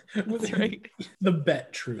 Yeah. That's right. The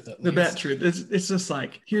bet truth, at The least. bet truth. It's just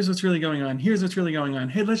like, here's what's really going on. Here's what's really going on.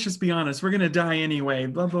 Hey, let's just be honest. We're gonna die anyway.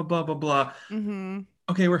 Blah blah blah blah blah. Mm-hmm.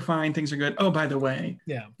 Okay, we're fine. Things are good. Oh, by the way,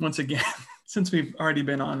 Yeah. once again, since we've already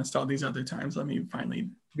been honest all these other times, let me finally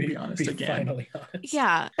be honest again. Finally honest.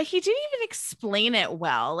 Yeah, but he didn't even explain it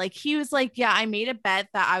well. Like he was like, yeah, I made a bet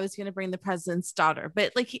that I was going to bring the president's daughter.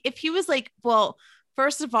 But like if he was like, well,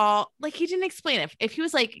 first of all, like he didn't explain it. If he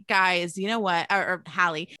was like, guys, you know what, or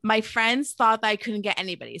Hallie, my friends thought that I couldn't get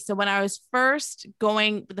anybody. So when I was first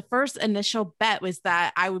going, the first initial bet was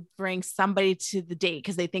that I would bring somebody to the date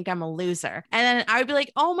because they think I'm a loser. And then I would be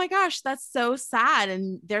like, oh my gosh, that's so sad.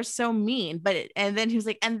 And they're so mean. And then he was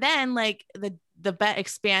like, and then like the bet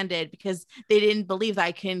expanded because they didn't believe that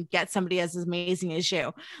I can get somebody as amazing as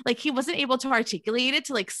you. Like he wasn't able to articulate it,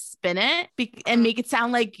 to like spin it and make it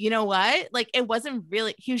sound like, you know what? Like it wasn't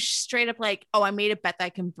really, he was straight up like, oh, I made a bet that I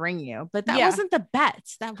can bring you. But that Yeah. wasn't the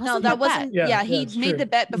bet. That wasn't No, that the wasn't. bet. Yeah, He that's made true. the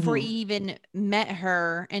bet before Mhm. he even met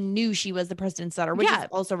her and knew she was the president's daughter, which Yeah. is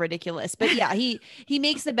also ridiculous. But yeah, he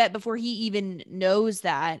makes the bet before he even knows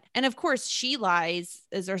that. And of course, she lies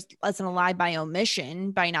as a lie by omission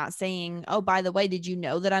by not saying, "Oh, by the way, did you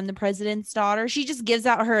know that I'm the president's daughter?" She just gives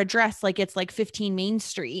out her address like it's like 15 Main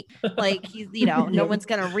Street. Like he's, you know, no Yep. one's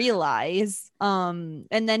gonna realize. And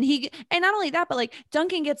then and not only that, but like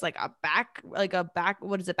Duncan gets like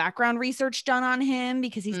what is it, background research done on him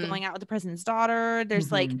because he's Mm. going out with the president's daughter.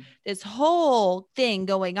 There's like Mhm. this whole thing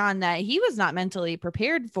going on that he was not mentally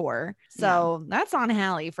prepared for. So that's on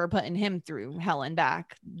Hallie for putting him through hell and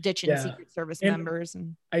back, ditching Yeah. Secret Service And- members.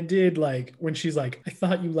 And I did like when she's like, I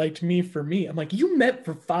thought you liked me for me. I'm like, you met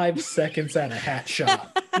for 5 seconds at a hat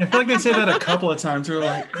shop. I feel like they say that a couple of times. They're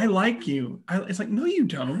like, I like you. It's like, no, you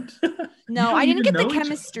don't. no, don't I didn't even get know the each other.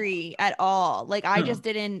 chemistry at all. Like I No. just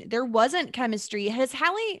didn't, there wasn't chemistry.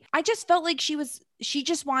 I just felt like she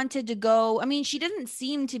just wanted to go. I mean, she didn't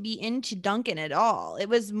seem to be into Duncan at all. It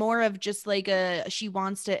was more of just like she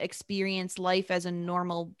wants to experience life as a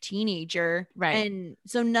normal teenager. Right. And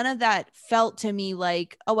so none of that felt to me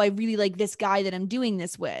like, oh, I really like this guy that I'm doing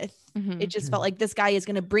this with. Mhm. It just felt like this guy is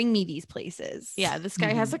going to bring me these places. Yeah, this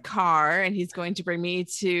guy has a car and he's going to bring me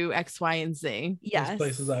to X, Y, and Z. Yes. Those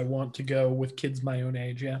places I want to go with kids my own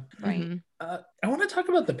age. Yeah. Right. Mhm. I want to talk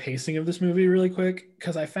about the pacing of this movie really quick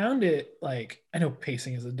because I found it like, I know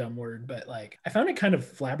pacing is a dumb word, but like I found it kind of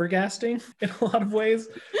flabbergasting in a lot of ways.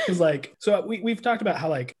 Because like, so we've talked about how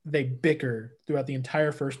like they bicker throughout the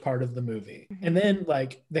entire first part of the movie. Mhm. And then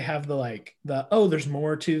like they have oh, there's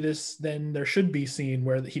more to this than there should be scene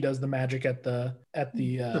where he does the magic at the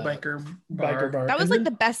The biker bar. biker bar. That was And like then-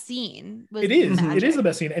 the best scene. Was it is. the It is magic. the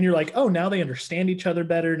best scene. And you're like, oh, now they understand each other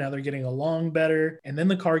better. Now they're getting along better. And then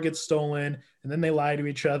the car gets stolen. And then they lie to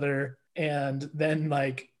each other. And then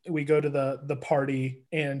like we go to the party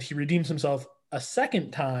and he redeems himself a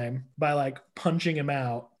second time by like punching him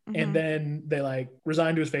out. Mhm. And then they like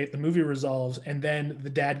resign to his fate. The movie resolves. And then the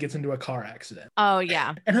dad gets into a car accident. Oh,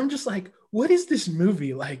 yeah. And I'm just like, what is this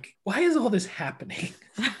movie? Like, why is all this happening?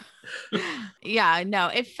 Yeah, no,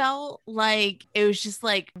 it felt like it was just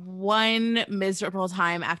like one miserable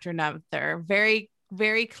time after another. Very,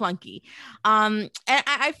 very clunky. And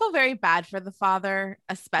I feel very bad for the father,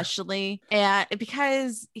 especially, and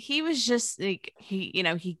because he was just like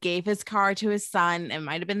he gave his car to his son. It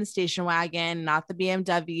might have been the station wagon, not the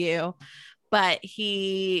BMW. But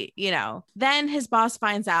he, then his boss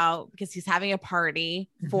finds out because he's having a party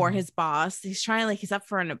for Mhm. his boss. He's he's up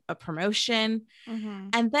for a promotion. Mhm.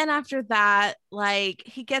 And then after that, like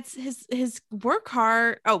he gets his work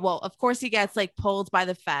car. Oh, well, of course he gets like pulled by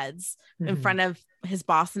the feds in Mhm. front of his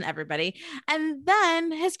boss and everybody. And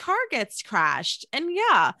then his car gets crashed. And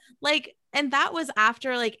yeah, like, and that was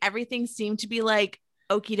after like everything seemed to be like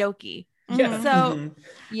okie dokie. Yeah. So Mhm.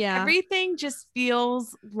 Yeah. everything just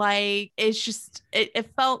feels like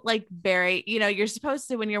it felt like very, you're supposed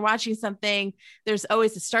to, when you're watching something, there's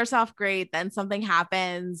always, it starts off great, then something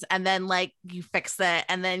happens, and then like you fix it,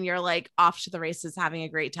 and then you're like off to the races having a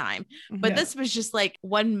great time. But Yeah. this was just like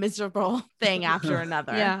one miserable thing after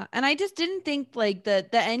another. Yeah. And I just didn't think like the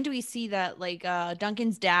end we see that like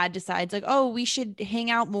Duncan's dad decides like, oh, we should hang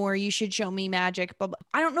out more. You should show me magic. But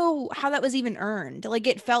I don't know how that was even earned. Like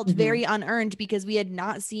it felt Mhm. very unearned because we had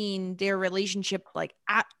not seen their relationship like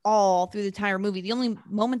at all through the entire movie. The only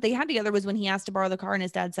moment they had together was when he asked to borrow the car and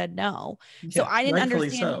his dad said no. So Yeah. I didn't Rightfully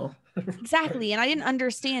understand. so. Exactly. And I didn't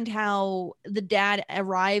understand how the dad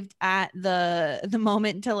arrived at the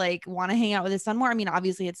moment to like want to hang out with his son more. I mean,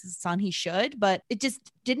 obviously it's his son, he should, but it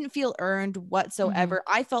just didn't feel earned whatsoever.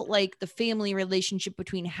 I felt like the family relationship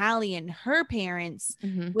between Hallie and her parents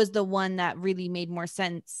was the one that really made more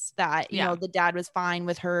sense, that, you know, the dad was fine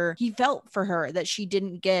with her. He felt for her that she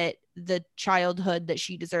didn't get the childhood that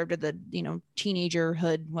she deserved, or the, you know,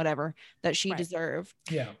 teenagerhood, whatever, that she deserved.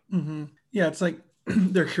 Yeah. Yeah, it's like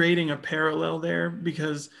they're creating a parallel there,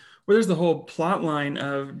 because where there's the whole plot line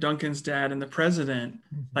of Duncan's dad and the president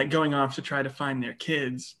like going off to try to find their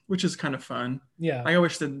kids, which is kind of fun. Yeah. I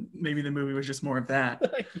wish that maybe the movie was just more of that.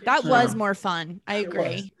 That was more fun. I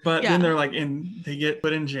agree. But then they're like they get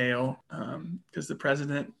put in jail because the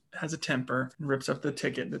president has a temper and rips up the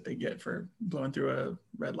ticket that they get for blowing through a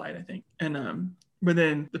red light, I think. And but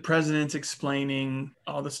then the president's explaining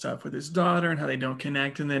all the stuff with his daughter and how they don't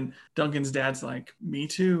connect. And then Duncan's dad's like, me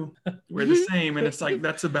too. We're the same. And it's like,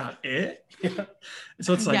 that's about it. Yeah.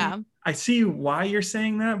 So it's like, I see why you're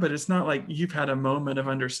saying that, but it's not like you've had a moment of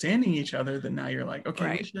understanding each other that now you're like,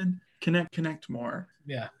 okay, we should connect more.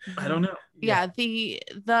 Yeah. I don't know. Yeah.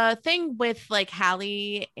 The thing with like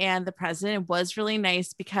Hallie and the president was really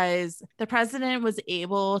nice, because the president was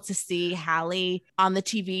able to see Hallie on the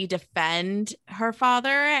TV defend her father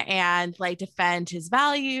and like defend his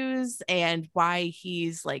values and why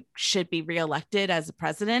he's like should be reelected as a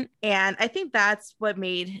president. And I think that's what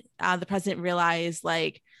made the president realize,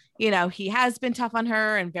 like, you know, he has been tough on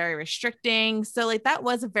her and very restricting. So like that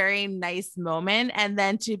was a very nice moment. And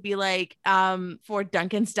then to be like, for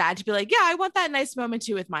Duncan's dad to be like, yeah, I want that nice moment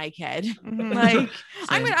too with my kid. Like,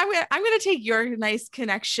 I'm gonna take your nice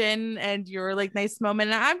connection and your like nice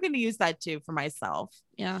moment, and I'm gonna use that too for myself.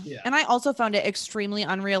 Yeah. And I also found it extremely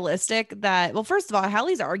unrealistic that, well, first of all,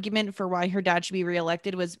 Hallie's argument for why her dad should be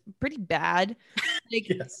reelected was pretty bad.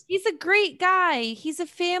 Like, he's a great guy. He's a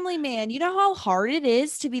family man. You know how hard it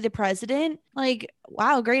is to be the president? Like,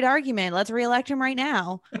 wow, great argument. Let's reelect him right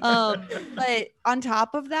now. But on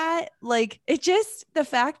top of that, like, it just, the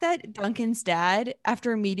fact that Duncan's dad,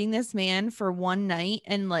 after meeting this man for one night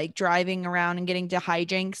and like driving around and getting to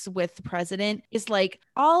hijinks with the president, is like,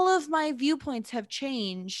 all of my viewpoints have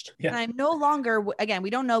changed. And I'm no longer, again, we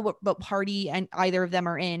don't know what party and either of them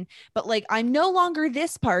are in, but like, I'm no longer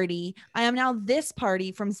this party. I am now this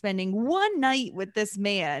party from spending one night with this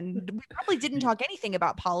man. We probably didn't talk anything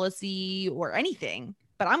about policy or anything,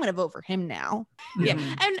 but I'm going to vote for him now. Yeah.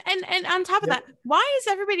 And on top of that, why is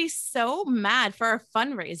everybody so mad for a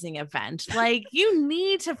fundraising event? Like, you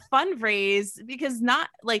need to fundraise, because not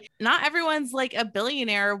everyone's like a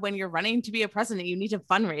billionaire when you're running to be a president. You need to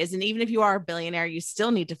fundraise. And even if you are a billionaire, you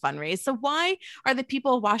still need to fundraise. So why are the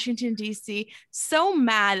people of Washington, D.C. so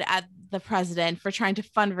mad at the president for trying to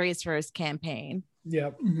fundraise for his campaign?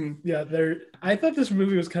 Yeah. Yeah. I thought this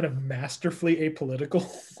movie was kind of masterfully apolitical.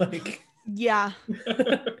 Like, yeah.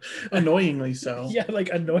 Annoyingly so. Yeah, like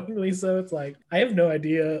annoyingly so. It's like, I have no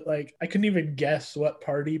idea. Like, I couldn't even guess what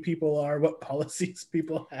party people are, what policies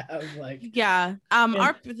people have. Like,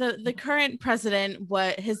 the current president,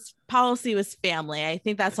 what his policy was family. I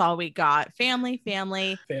think that's all we got. Family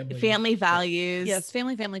values. Yes,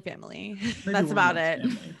 family. That's about it.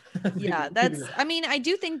 Yeah, I mean, I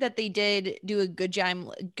do think that they did do a good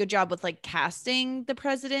job with like casting the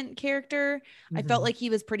president character. I felt like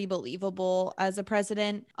he was pretty believable as a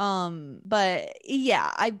president. But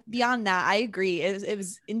yeah, beyond that, I agree. It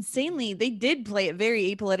was insanely, they did play it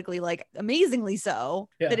very apolitically, like amazingly so,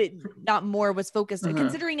 that it not more was focused on,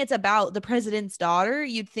 considering it's about the president's daughter,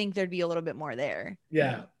 you'd think there'd be a little bit more there.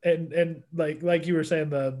 Yeah. And like you were saying,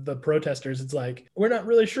 the protesters, it's like, we're not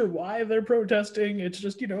really sure why they're protesting. It's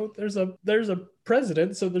just, you know, there's a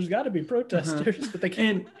president, so there's got to be protesters, but they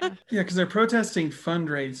can't. Because they're protesting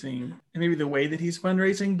fundraising and maybe the way that he's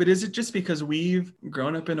fundraising. But is it just because we've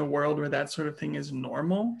grown up in a world where that sort of thing is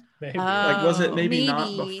normal? Maybe. Like, was it maybe not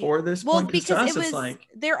before this point? Because it was like,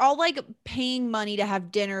 they're all like paying money to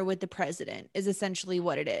have dinner with the president is essentially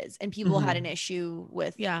what it is. And people had an issue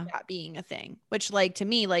with that being a thing, which, like, to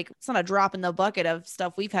me, like, it's not a drop in the bucket of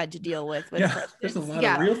stuff we've had to deal with there's a lot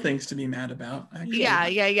of real things to be mad about, actually.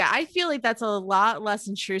 Yeah. I feel like that's a lot less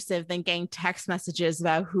intrusive than getting text messages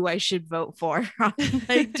about who I should vote for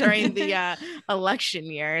like during the election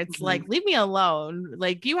year. It's like, leave me alone.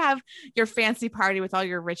 Like, you have your fancy party with all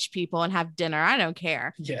your rich people and have dinner. I don't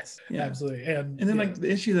care. Yes, absolutely. And then like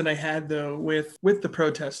the issue that I had though with the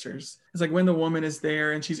protesters is like when the woman is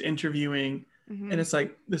there and she's interviewing and it's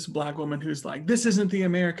like this Black woman who's like, this isn't the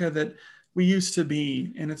America that we used to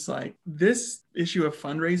be. And it's like, this issue of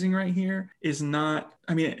fundraising right here is not,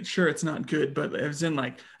 I mean, sure, it's not good, but it was in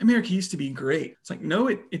like, America used to be great. It's like, no,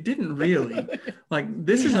 it didn't really. Like,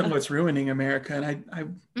 this isn't what's ruining America. And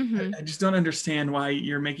I just don't understand why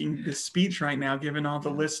you're making this speech right now, given all the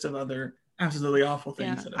list of other absolutely awful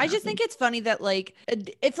things. I just think it's funny that like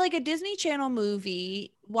if like a Disney Channel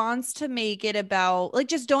movie wants to make it about like,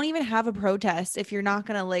 just don't even have a protest if you're not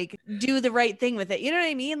gonna like do the right thing with it. You know what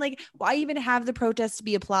I mean? Like, why even have the protest to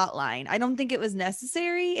be a plot line? I don't think it was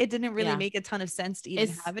necessary. It didn't really make a ton of sense to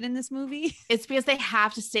even have it in this movie. It's because they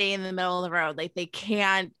have to stay in the middle of the road. Like, they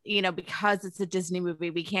can't, you know, because it's a Disney movie,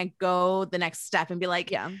 we can't go the next step and be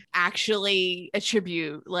like, actually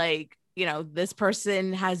attribute like, you know, this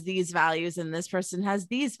person has these values and this person has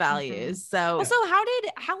these values. So also, how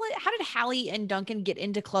did Hallie and Duncan get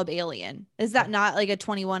into Club Alien? Is that not like a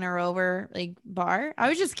 21 or over like bar? I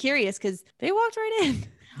was just curious because they walked right in.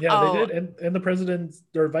 Yeah, they did. And the president's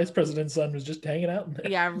or vice president's son was just hanging out in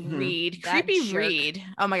there. Yeah, Reed. Creepy Reed.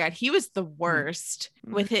 Oh my God. He was the worst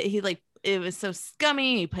with it. He like, it was so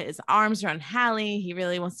scummy. He put his arms around Hallie. He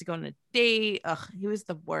really wants to go on a date. Ugh, he was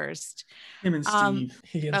the worst. Him and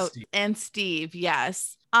Steve. And Steve,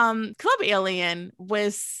 yes. Club Alien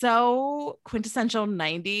was so quintessential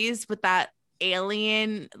 90s with that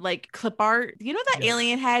alien like clip art. You know, that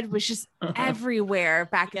alien head was just everywhere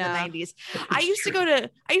back in the 90s. I used to go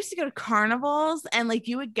to carnivals, and like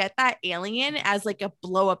you would get that alien as like a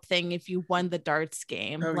blow up thing if you won the darts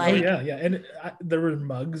game. And there were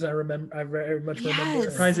mugs. I very much remember. I'm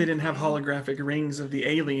surprised they didn't have holographic rings of the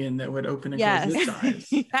alien that would open and close his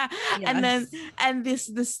eyes. And then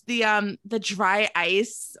the dry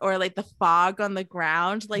ice or like the fog on the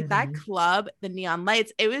ground, like that club, the neon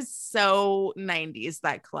lights, it was so 90s,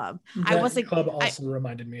 that club. That club also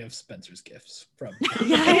reminded me of Spencer's Gifts from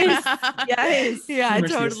yes totally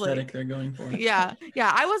the aesthetic they're going for.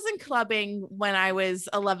 I wasn't clubbing when I was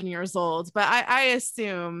 11 years old, but I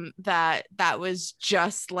assume that was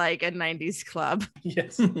just like a 90s club.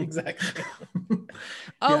 Yes, exactly.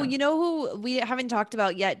 You know who we haven't talked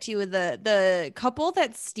about yet too, the couple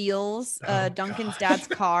that steals Duncan's dad's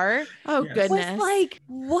car. Goodness, was like,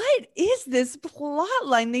 what is this plot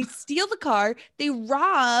line? They steal the car, they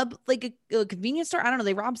rob like a convenience store, I don't know,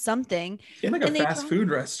 they rob something in like a fast food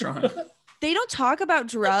restaurant. They don't talk about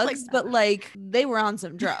drugs, but like they were on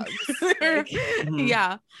some drugs.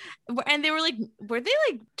 Yeah. And they were like, were they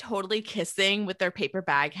like totally kissing with their paper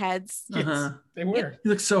bag heads? Yes, they were. You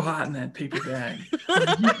look so hot in that paper bag.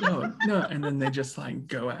 No. And then they just like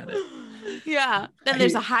go at it. Yeah. Then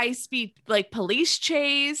there's a high speed like police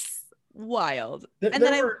chase. Wild.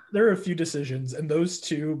 There were a few decisions, and those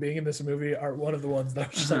two being in this movie are one of the ones that I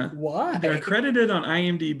was just like, why? They're credited on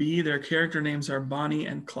IMDb. Their character names are Bonnie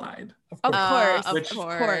and Clyde. Of course.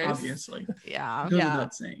 Obviously. Yeah. Goes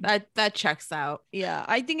without saying. That checks out. Yeah.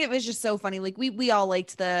 I think it was just so funny. Like we all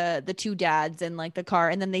liked the two dads and like the car,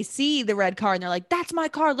 and then they see the red car and they're like, that's my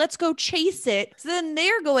car, let's go chase it. So then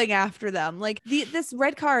they're going after them. Like this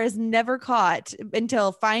red car is never caught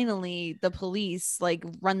until finally the police like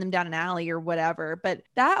run them down an alley or whatever. But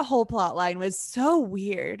that whole plot line was so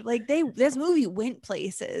weird. Like this movie went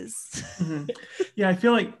places. Yeah, I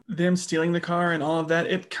feel like them stealing the car and all of that,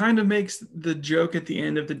 it kind of makes the joke at the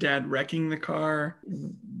end of the dad wrecking the car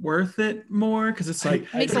worth it more, because it's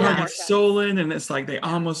like makes the a lot car more gets sense. stolen and it's like they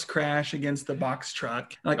almost crash against the box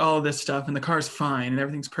truck, like all of this stuff, and the car's fine and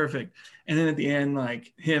everything's perfect. And then at the end,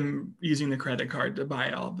 like him using the credit card to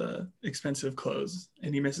buy all the expensive clothes,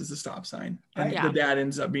 and he misses the stop sign. And the dad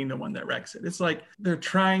ends up being the one that wrecks it. It's like they're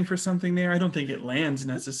trying for something there. I don't think it lands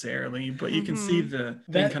necessarily, but you can see the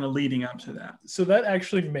thing kind of leading up to that. So that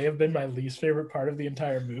actually may have been my least favorite part of the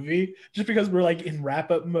entire movie, just because we're like in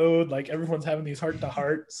wrap-up mode, like everyone's having these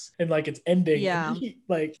heart-to-hearts, and like it's ending. Yeah. And he,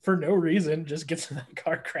 like for no reason, just gets in that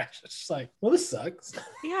car crash. It's just like, well, this sucks.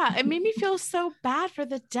 Yeah, it made me feel so bad for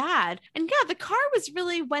the dad. And yeah, the car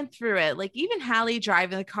really went through it. Like even Hallie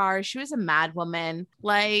driving the car, she was a mad woman.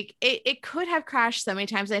 Like it could have crashed so many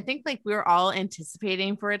times. And I think like we were all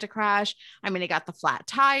anticipating for it to crash. I mean, it got the flat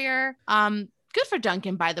tire. Good for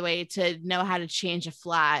Duncan, by the way, to know how to change a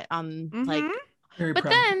flat. Like, Very but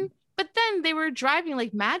proud. then they were driving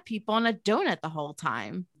like mad people on a donut the whole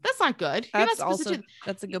time. That's not good.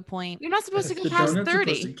 That's a good point. You're not supposed to go The past donut's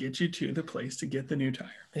 30. supposed to get you to the place to get the new tire.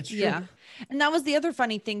 It's true. Yeah. And that was the other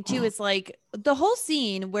funny thing too. It's like the whole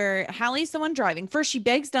scene where Hallie's the one driving. First, she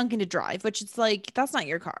begs Duncan to drive, which it's like, that's not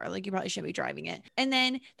your car. Like you probably shouldn't be driving it. And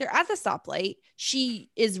then they're at the stoplight. She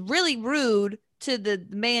is really rude to the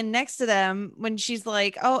man next to them when she's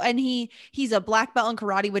like, oh, and he's a black belt in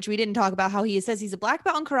karate, which we didn't talk about how he says he's a black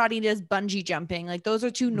belt in karate and does bungee jumping. Like those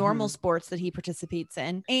are two normal sports that he participates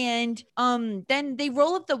in. And then they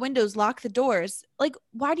roll up the windows, lock the doors. Like,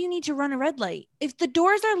 why do you need to run a red light? If the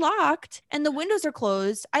doors are locked and the windows are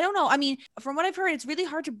closed, I don't know. I mean, from what I've heard, it's really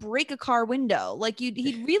hard to break a car window. Like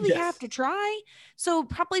he'd really have to try. So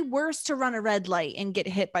probably worse to run a red light and get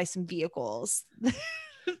hit by some vehicles.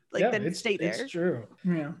 Then stay there. It's true.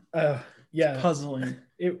 Yeah. Yeah. It's puzzling.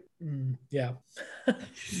 Yeah.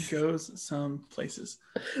 Goes some places.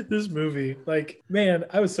 This movie, like, man,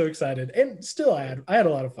 I was so excited, and still I had a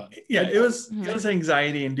lot of fun. Yeah, it was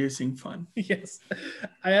anxiety inducing fun. Yes,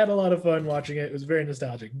 I had a lot of fun watching it. It was very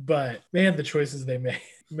nostalgic, but man, the choices they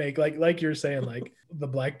make like you're saying, like the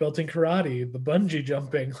black belt in karate, the bungee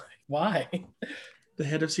jumping, like, why? The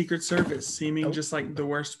head of Secret Service seeming just like the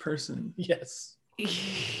worst person. Yes.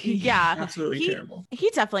 Yeah, absolutely terrible.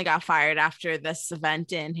 He definitely got fired after this event,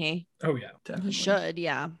 didn't he? Oh yeah, He definitely should.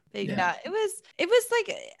 Yeah. It was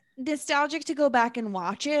like nostalgic to go back and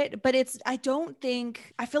watch it, but I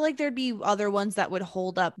feel like there'd be other ones that would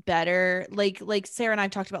hold up better. Like Sarah and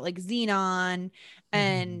I've talked about, like Xenon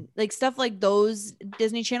and like stuff like those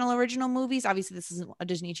Disney Channel original movies. Obviously this isn't a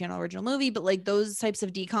Disney Channel original movie, but like those types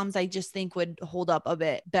of DComs I just think would hold up a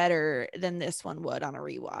bit better than this one would on a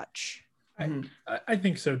rewatch. I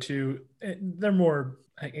think so too. They're more,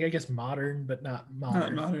 I guess, modern, but not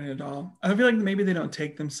modern. Not modern at all. I feel like maybe they don't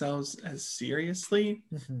take themselves as seriously.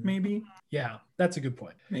 Maybe. Yeah, that's a good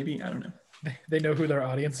point. Maybe, I don't know. They know who their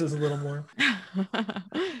audience is a little more.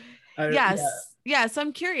 Yes. Yeah. So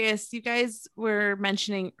I'm curious. You guys were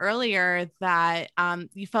mentioning earlier that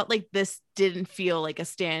you felt like this didn't feel like a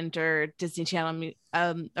standard Disney Channel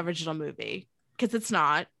original movie, because it's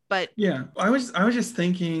not. But yeah, I was just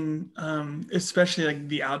thinking, especially like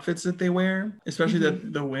the outfits that they wear, especially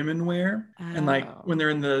that the women wear, and like when they're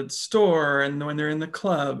in the store and when they're in the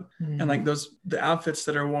club, and like the outfits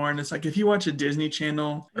that are worn. It's like if you watch a Disney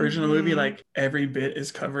Channel original movie, like every bit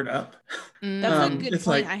is covered up. That's a good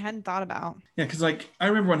point. Like, I hadn't thought about. Yeah, because like I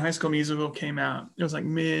remember when High School Musical came out, it was like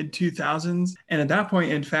mid 2000s, and at that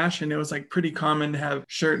point in fashion, it was like pretty common to have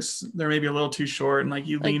shirts that are maybe a little too short, and like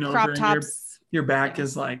you lean over and your back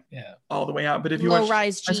is like all the way out. But if you watch High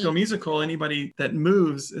School Musical, anybody that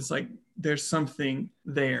moves is like there's something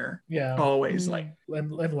there. Yeah, always like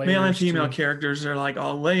male and female characters are like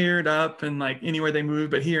all layered up and like anywhere they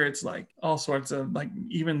move. But here it's like all sorts of like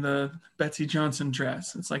even the Betsy Johnson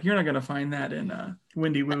dress. It's like you're not gonna find that in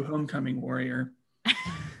Wendy Wu Homecoming Warrior.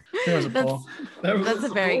 There was a poll. That's a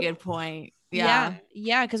very good point. Yeah,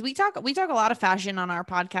 because we talk a lot of fashion on our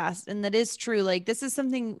podcast, and that is true. Like this is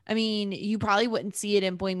something, I mean, you probably wouldn't see it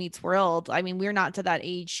in Boy Meets World. I mean, we're not to that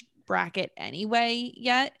age bracket anyway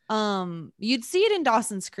yet. You'd see it in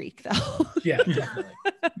Dawson's Creek though. Yeah, definitely.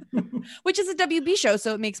 Which is a WB show,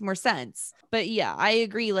 so it makes more sense. But yeah, I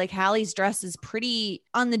agree. Like Hallie's dress is pretty,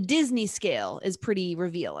 on the Disney scale, is pretty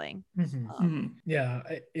revealing.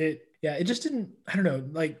 It just didn't, I don't know,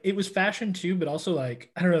 like it was fashion too, but also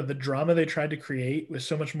like, I don't know, the drama they tried to create was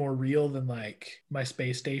so much more real than like my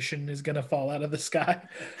space station is going to fall out of the sky.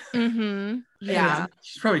 Yeah.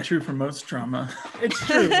 It's probably true for most drama. It's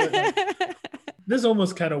true. But this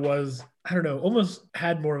almost kind of was, I don't know, almost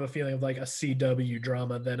had more of a feeling of like a CW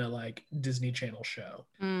drama than a like Disney Channel show.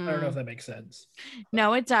 I don't know if that makes sense.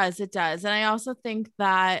 No, it does. It does. And I also think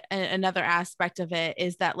that another aspect of it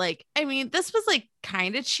is that like, I mean, this was like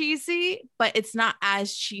kind of cheesy, but it's not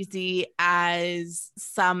as cheesy as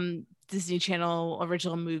some Disney Channel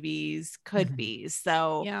original movies could be.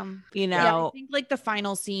 So, you know, I think like the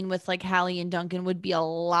final scene with like Hallie and Duncan would be a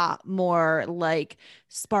lot more like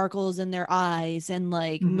sparkles in their eyes and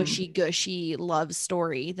like mushy gushy love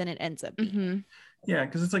story than it ends up being. Yeah,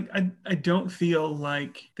 because it's like I don't feel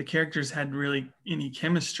like the characters had really any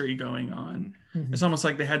chemistry going on. It's almost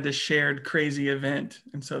like they had this shared crazy event,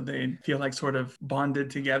 and so they feel like sort of bonded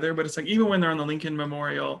together. But it's like even when they're on the Lincoln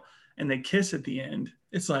Memorial and they kiss at the end,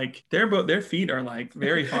 it's like their feet are like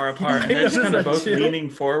very far apart, and they're just kind of both leaning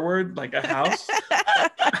forward like a house.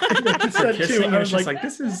 I was like,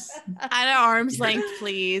 this is at arm's length,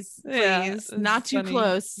 please, not too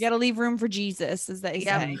close. You gotta leave room for Jesus, as they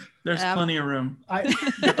say. There's plenty of room. I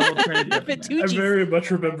very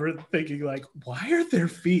much remember thinking like, why are their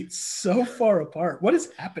feet so far apart? What is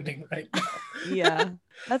happening right now?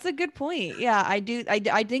 That's a good point. Yeah, I do.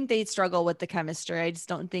 I think they struggle with the chemistry. I just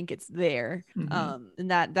don't think it's there.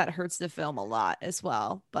 And that hurts the film a lot as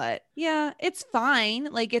well. But yeah, it's fine.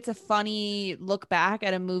 Like it's a funny look back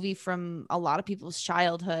at a movie from a lot of people's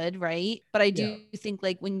childhood, right? But I do think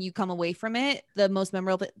like when you come away from it, the most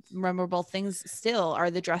memorable things still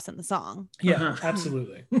are the dress and the song. Yeah,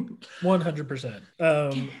 absolutely.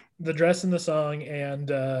 100%. The dress and the song and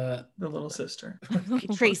the little sister.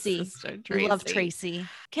 Tracy. Tracy. We love Tracy.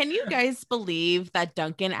 Can you guys believe that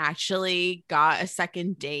Duncan actually got a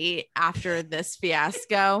second date after this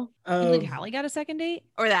fiasco? You believe Hallie got a second date?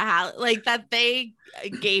 Or that like that they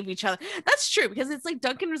gave each other. That's true, because it's like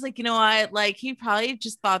Duncan was like, you know what, like he probably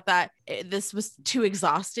just thought that this was too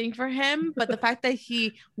exhausting for him, but the fact that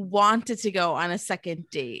he wanted to go on a second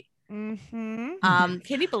date. Can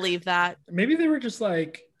you believe that? Maybe they were just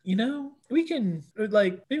like, you know, we can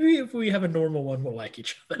like maybe if we have a normal one, we'll like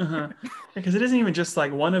each other. Because it isn't even just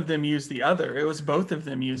like one of them used the other; it was both of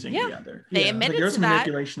them using the other. They admitted there was to that.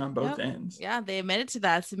 manipulation on both ends. Yeah, they admitted to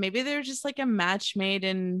that. So maybe they were just like a match made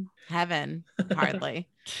in heaven. Hardly.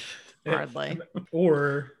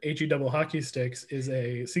 Or HE Double Hockey Sticks is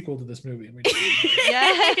a sequel to this movie.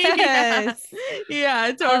 Yes.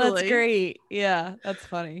 Yeah, totally. Oh, that's great. Yeah, that's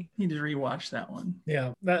funny. Need to rewatch that one.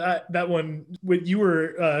 Yeah, that one. When you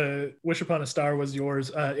were Wish Upon a Star was yours.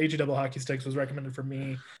 HE Double Hockey Sticks was recommended for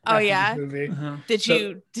me. Oh yeah. This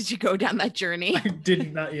movie. Did you go down that journey? I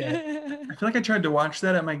did not yet. I feel like I tried to watch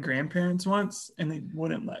that at my grandparents once, and they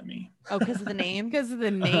wouldn't let me. Oh, because of the name? Because of the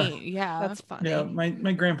name. Yeah, that's funny. Yeah, my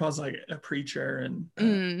grandpa's like a preacher and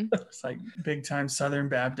it's like big time Southern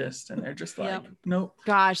Baptist, and they're just like, nope.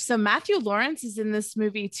 Gosh, so Matthew Lawrence is in this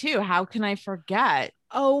movie too. How can I forget?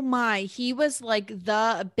 Oh my, he was like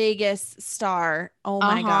the biggest star. Oh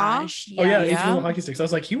my gosh. Oh yeah, HE Double Hockey Sticks. I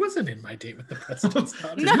was like, he wasn't in My Date with the President's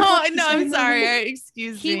Daughter. No, I'm sorry.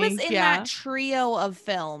 Excuse me. He was in that trio of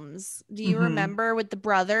films. Do you remember with the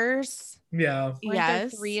brothers? Yeah.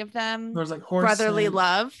 Yes. 3 of them. There was like Brotherly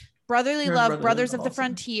Love. Brothers of the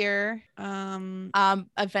Frontier.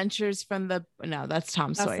 Adventures from the that's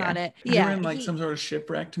Tom Sawyer. That's not it. Yeah, in like some sort of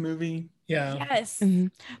shipwrecked movie. Yeah. Yes.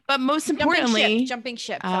 But most importantly, jumping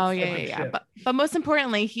ship. But most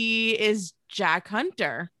importantly, he is Jack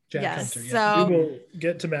Hunter. Hunter, so we will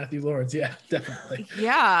get to Matthew Lawrence. Yeah, definitely.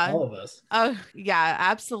 Yeah. All of us. Oh, yeah,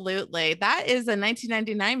 absolutely. That is a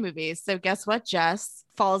 1999 movie. So guess what, Jess?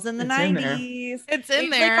 Falls in the 90s. It's in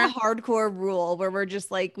there. Like a hardcore rule where we're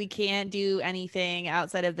just like, we can't do anything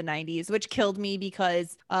outside of the 90s, which killed me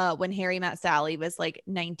because when Harry Met Sally was like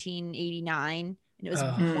 1989. And it was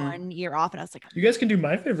 1 year off, and I was like, "You guys can do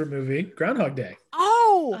my favorite movie, Groundhog Day."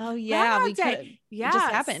 Oh yeah, Groundhog Day. Yeah, it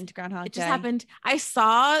just happened. Groundhog Day. It just happened. I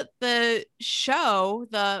saw the show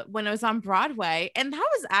when it was on Broadway, and that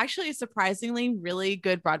was actually a surprisingly really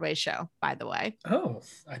good Broadway show, by the way. Oh,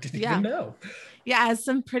 I didn't even know. Yeah, it has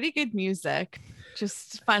some pretty good music.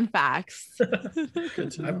 Just fun facts.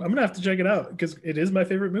 I'm gonna have to check it out because it is my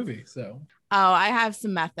favorite movie. So. Oh, I have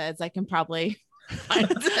some methods. I can probably. I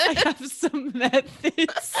have some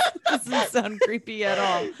methods. Doesn't sound creepy at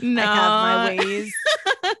all. No, I have my ways.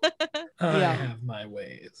 I have my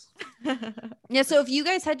ways. Yeah. So if you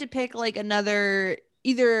guys had to pick like another,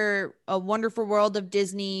 either A Wonderful World of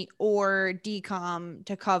Disney or DCOM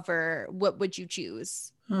to cover, what would you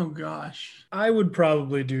choose? Oh gosh, I would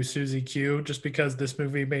probably do Susie Q just because this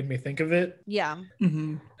movie made me think of it. Yeah.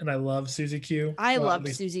 And I love Susie Q. I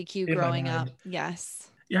loved Susie Q growing up. Yes.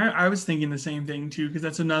 Yeah, I was thinking the same thing too, because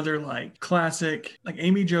that's another like classic. Like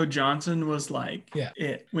Amy Jo Johnson was like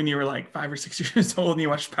it when you were like 5 or 6 years old and you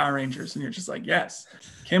watched Power Rangers and you're just like, yes,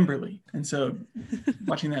 Kimberly. And so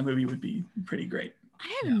watching that movie would be pretty great.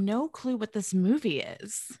 I have no clue what this movie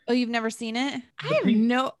is. Oh, you've never seen it?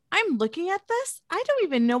 I'm looking at this. I don't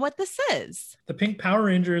even know what this is. The Pink Power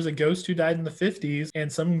Ranger is a ghost who died in the 50s,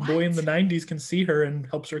 and some boy in the 90s can see her and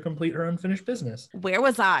helps her complete her unfinished business. Where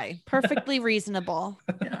was I? Perfectly reasonable.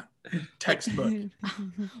 Yeah. Textbook.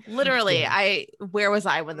 Literally, where was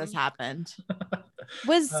I when this happened?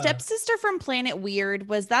 Was Stepsister from Planet Weird,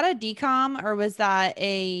 was that a DCOM or was that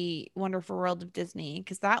a Wonderful World of Disney?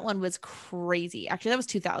 Because that one was crazy. Actually, that was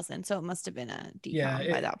 2000, so it must have been a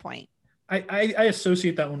DCOM by that point. I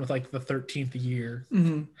associate that one with like the 13th year.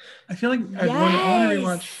 I feel like I want to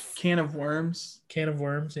rewatch Can of Worms. Can of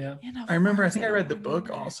Worms, yeah. I remember, I think I read the book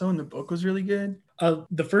also, and the book was really good.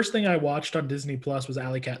 The first thing I watched on Disney Plus was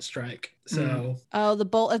Alley Cat Strike. So Oh, the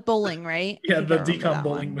bowling, right? I yeah, think the I remember decom that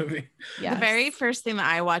bowling one. movie. Yeah. The very first thing that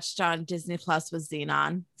I watched on Disney Plus was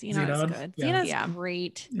Xenon. Xenon is Xenon? good. Yeah. Xenon's Yeah.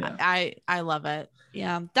 great. Yeah. I love it.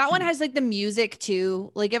 Yeah. That one has like the music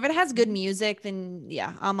too. Like if it has good music, then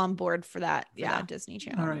yeah, I'm on board for that. For Yeah. that Disney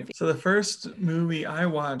Channel. All right. movie. So the first movie I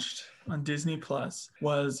watched on Disney Plus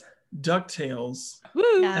was DuckTales Woo!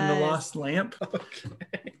 Yeah. and the Yes. Lost Lamp. Okay.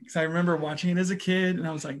 Because I remember watching it as a kid and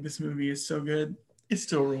I was like, this movie is so good. It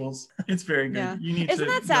still rules. It's very good. Yeah. You need Isn't to that go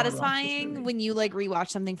and watch this satisfying movie. when you like rewatch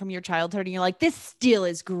something from your childhood and you're like, this still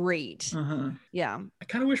is great? Uh-huh. Yeah. I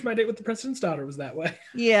kind of wish My Date with the President's Daughter was that way.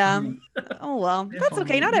 Yeah. Mhm. Oh well. It That's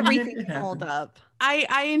okay. Not happened. everything It can hold happened. up.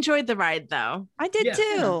 I enjoyed the ride though. I did Yeah.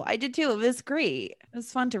 too. I did too. It was great. It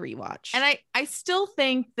was fun to rewatch. And I still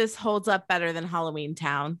think this holds up better than Halloween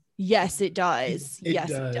Town. yes, it does. It yes,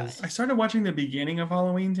 does. it does. I started watching the beginning of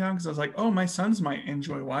Halloween Town because I was like, oh, my sons might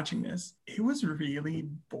enjoy watching this. It was really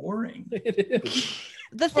boring. It is.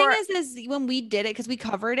 The thing For- is when we did it, because we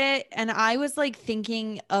covered it, and I was like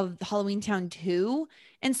thinking of Halloween Town 2.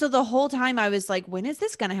 And so the whole time I was like, when is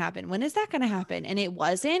this going to happen? When is that going to happen? And it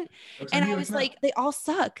wasn't. What And time do I you was wake up? like, they all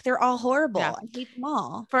suck. They're all horrible. Yeah. I hate them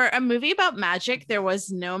all. For a movie about magic, there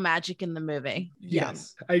was no magic in the movie. Yeah.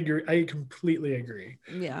 Yes, I agree. I completely agree.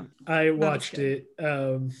 Yeah. I was watched good.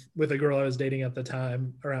 it with a girl I was dating at the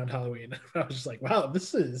time around Halloween. I was just like, wow,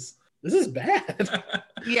 this is bad.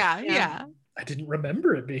 Yeah, Yeah. yeah. I didn't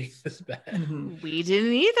remember it being this bad. Mhm. We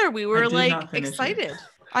didn't either. We were did like not finish it. excited.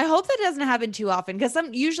 I hope that doesn't happen too often because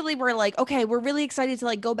usually we're like, okay, we're really excited to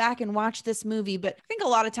like go back and watch this movie. But I think a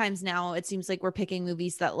lot of times now it seems like we're picking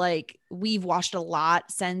movies that like we've watched a lot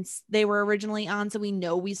since they were originally on. So we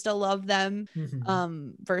know we still love them.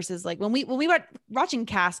 Mhm. Versus like when we were watching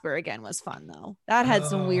Casper again was fun though. That had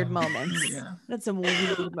some weird Oh, moments. Yeah. That's some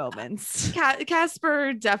weird moments.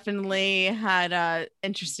 Casper definitely had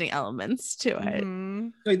interesting elements to it.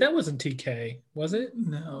 Mhm. Wait, that wasn't TK, was it?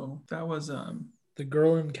 No, that was The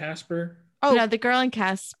girl in Casper? Oh, No, the girl in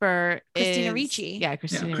Casper Christina is Ricci. Yeah,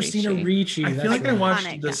 Christina, Christina Ricci. Ricci. I that's feel like I right. watched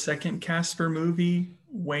Iconic, the yeah. second Casper movie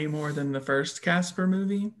way more than the first Casper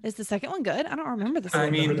movie. Is the second one good? I don't remember the I second I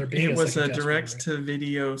one. remember mean, there being it a was a second Casper direct to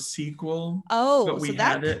video sequel, Oh, but we so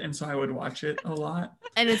that had it, and so I would watch it a lot.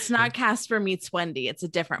 And it's not Casper meets Wendy. It's a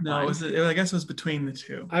different No, one. I guess it was between the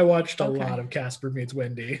two. I watched a Okay. lot of Casper Meets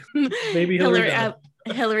Wendy. Maybe Hillary. Duff.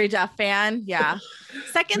 Hilary Duff fan. Yeah.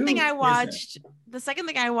 Second thing Who I is it? watched. The second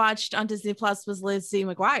thing I watched on Disney Plus was Lizzie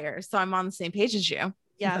McGuire. So I'm on the same page as you.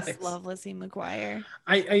 yes, Nice. love Lizzie McGuire.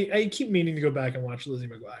 I keep meaning to go back and watch Lizzie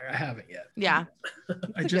McGuire. I haven't yet. Yeah. I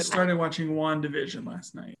a just good one. started watching WandaVision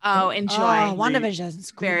last night. Oh, enjoy. Oh,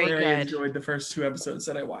 WandaVision's great. Very Very good. enjoyed the first two episodes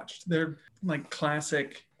that I watched. They're like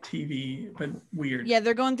classic TV, but weird. Yeah,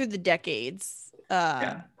 they're going through the decades.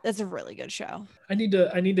 Yeah. That's a really good show. I need to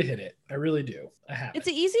hit it. I really do. I have. It's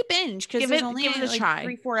an easy binge because Give there's it- only give it a like try.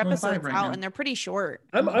 3-4 5 episodes right out, now. and they're pretty short.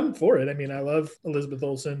 I'm for it. I mean, I love Elizabeth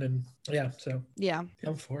Olsen, and yeah, so Yeah,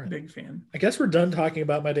 I'm for it. Big fan. I guess we're done talking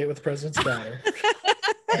about My Date with the President's Daughter.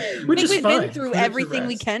 I Which think is we've fine. been through Clear to everything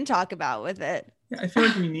we rest. can talk about with it. Yeah, I feel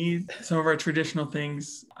like we need some of our traditional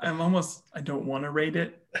things. I don't want to rate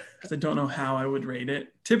it because I don't know how I would rate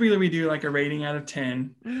it. Typically, we do like a rating out of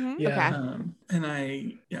 10. Mhm. Yeah, Okay. And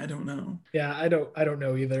I don't know. yeah. I don't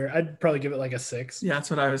know either. I'd probably give it like a 6. Yeah, that's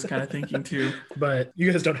what I was kind of thinking too. But you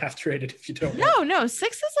guys don't have to rate it if you don't. want. No,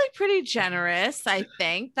 6 is like pretty generous. I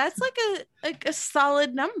think that's like a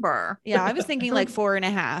solid number. Yeah, I was thinking like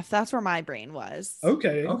 4.5. That's where my brain was.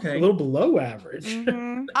 Okay. Okay. A little below average.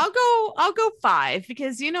 Mhm. I'll go 5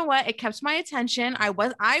 because you know what? It kept my attention. I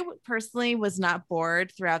personally was not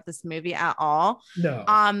bored throughout this movie at all. No.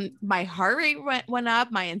 My heart rate went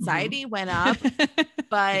up, my anxiety went up,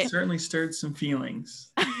 but It certainly stirred some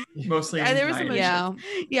feelings, mostly. Yeah, there was some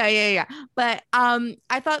anxiety. Yeah. yeah. But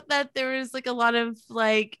I thought that there was like a lot of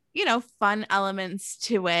like, fun elements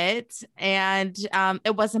to it, and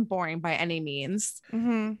it wasn't boring by any means.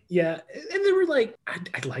 Mhm. Yeah, and they were like, I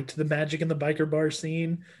liked the magic in the biker bar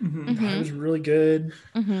scene. Mhm. Mhm. It was really good.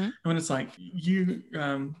 Mm-hmm. When it's like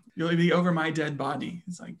you'll be over my dead body.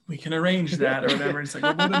 It's like we can arrange that or whatever. It's like,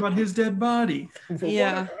 well, what about his dead body?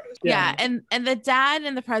 Yeah. Yeah, and the dad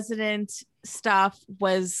and the president stuff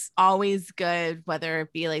was always good, whether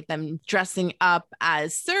it be like them dressing up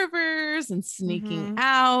as servers and sneaking Mhm.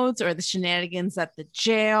 out, or the shenanigans at the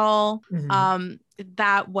jail. Mhm.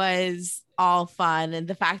 That was all fun, and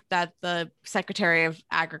the fact that the Secretary of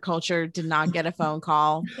Agriculture did not get a phone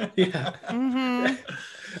call. Yeah. Mhm.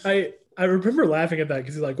 I remember laughing at that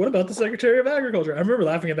because he's like, what about the Secretary of Agriculture? I remember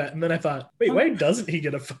laughing at that. And then I thought, wait, why doesn't he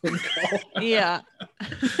get a phone call? Yeah.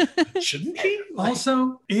 Shouldn't he? Like,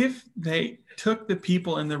 Also, if they took the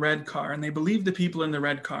people in the red car and they believed the people in the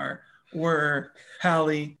red car were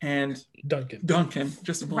Hallie and Duncan.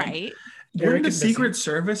 Just a blank. Right. Wouldn't the Secret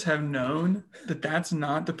Service have known that that's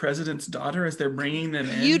not the president's daughter as they're bringing them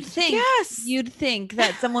in? You'd think, Yes. you'd think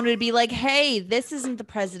that someone would be like, hey, this isn't the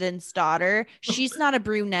president's daughter. She's not a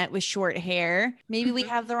brunette with short hair. Maybe we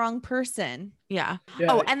have the wrong person. Yeah. Yeah.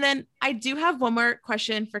 Oh, and then I do have one more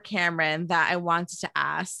question for Cameron that I wanted to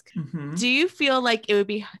ask. Mhm. Do you feel like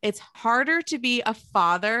it's harder to be a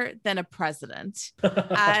father than a president?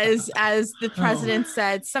 As the president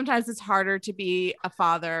said, sometimes it's harder to be a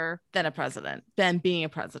father than being a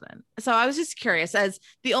president. So I was just curious, as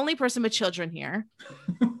the only person with children here.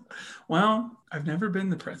 Well, I've never been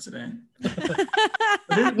the president.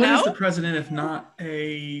 What is No? the president if not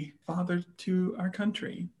a father to our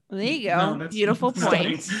country? There you go. No, that's Beautiful that's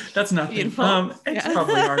point. nothing. That's nothing. Beautiful. It's Yeah.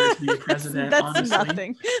 probably harder to be a president. That's honestly.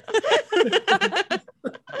 nothing.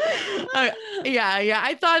 Yeah.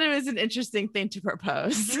 I thought it was an interesting thing to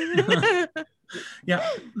propose. Yeah,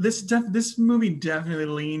 this movie definitely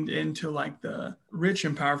leaned into like the rich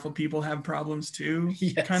and powerful people have problems too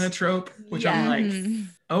Yes. kind of trope, which Yeah. I'm like, Mhm.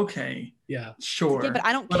 okay, Yeah. sure. Yeah, but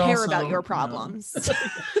I don't But care also, about your no. problems.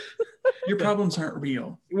 Your problems aren't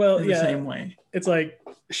real Well, in the yeah. same way. It's like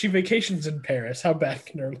she vacations in Paris. How bad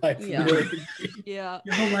can her life Yeah. really be? Yeah.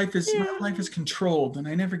 Your whole life is Yeah. my life is controlled, and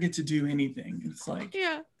I never get to do anything. It's like,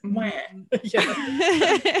 Yeah. wah.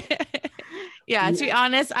 Yeah. Yeah, to be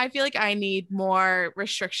honest, I feel like I need more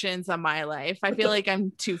restrictions on my life. I feel like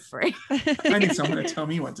I'm too free. I need someone to tell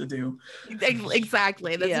me what to do.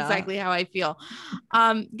 Exactly. That's Yeah. exactly how I feel.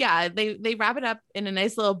 Yeah, they wrap it up in a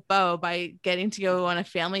nice little bow by getting to go on a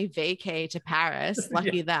family vacay to Paris.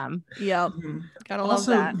 Lucky them. Yep. Mhm. Gotta love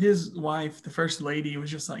Also, that. his wife, the first lady, was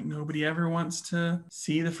just like, nobody ever wants to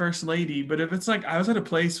see the first lady. But if it's like I was at a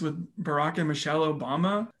place with Barack and Michelle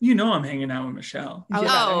Obama, I'm hanging out with Michelle. I would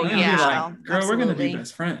Oh, rather I'm be yeah. like, Michelle. girl, we're gonna be Absolutely.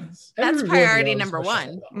 best friends. That's Everyone priority loves number Michelle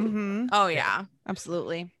one. Obama. Mm-hmm. Oh yeah.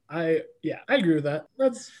 Absolutely. I agree with that.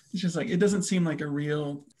 That's It's just like it doesn't seem like a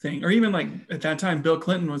real thing. Or even like at that time, Bill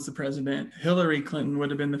Clinton was the president. Hillary Clinton would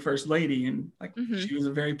have been the first lady, and like Mhm. she was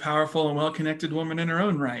a very powerful and well-connected woman in her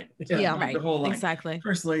own right. So, Yeah. like, Right. the whole like Exactly.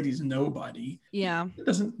 first lady's nobody. Yeah.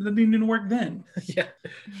 That didn't even work then. yeah,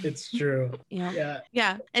 it's true. Yeah. Yeah.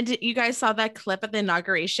 Yeah. And you guys saw that clip at the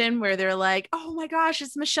inauguration where they're like, oh my gosh,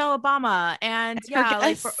 it's Michelle Obama. And yeah,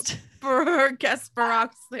 like for her guest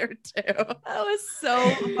Barack's there too. That was so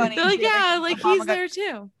funny. They're like, yeah, like Obama he's got- there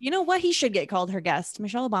too. You know what? He should get called her guest.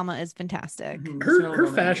 Michelle Obama is fantastic. Mhm. Her Michelle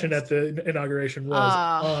Obama, fashion yes. at the inauguration was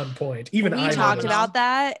on point. Even We I talked noticed. about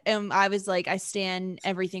that, and I was like, I stand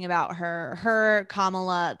everything about her. Her,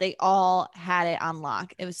 Kamala, they all had it on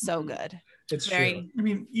lock. It was so Mhm. good. It's true. Very I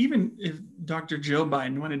mean, even if Dr. Jill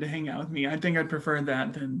Biden wanted to hang out with me, I think I'd prefer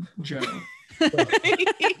that than Joe.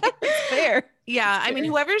 Fair. Yeah, I mean,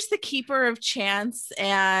 whoever's the keeper of Chance,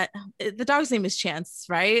 and the dog's name is Chance,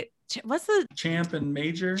 right? What's the Champ and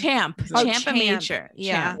Major. Champ? Oh, Champ and Major.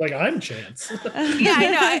 Yeah. Like I'm Chance. Yeah,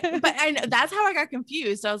 I know. But I know that's how I got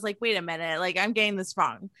confused. I was like, wait a minute, like I'm getting this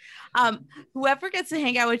wrong. Whoever gets to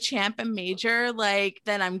hang out with Champ and Major, like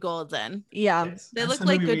then I'm golden. Yeah. Yes. They That's look the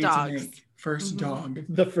like movie good we need to dogs. make. First Mhm. dog.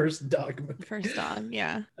 The first dog movie. First dog.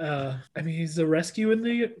 Yeah. I mean, he's a rescue in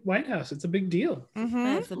the White House. It's a big deal. Mm-hmm.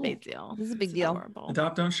 That's a big deal. This is a big It's deal. adorable.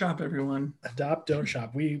 Adopt, don't shop, everyone. Adopt, don't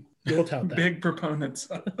shop. We will tout that. Big proponents.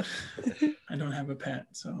 I don't have a pet,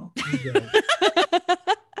 so You don't.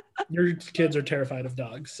 Your kids are terrified of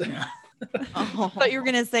dogs. yeah. Oh. But you're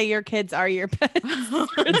gonna say your kids are your pets.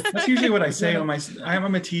 That's usually what I say on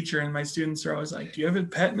I'm a teacher, and my students are always like, "Do you have a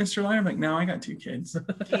pet, Mr. Lyon?" I'm like, "No, I got 2 kids.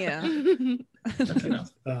 Yeah. That's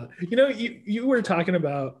enough." You were talking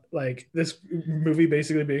about like this movie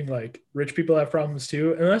basically being like rich people have problems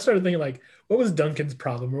too, and I started thinking like, what was Duncan's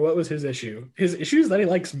problem or what was his issue? His issue is that he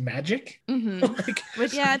likes magic. Mhm. Like,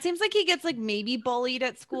 Which Yeah, it seems like he gets like maybe bullied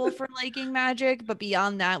at school for liking magic, but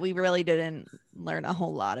beyond that, we really didn't learn a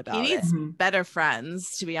whole lot about he it. needs Mhm. better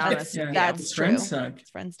friends, to be honest. Yeah, with that's you. his true. friends suck His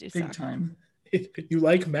friends do big suck. time. you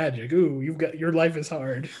like magic. Ooh, your life is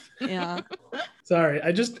hard. Yeah. Sorry,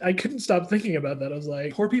 I couldn't stop thinking about that. I was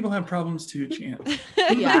like, Poor people have problems too, Champ.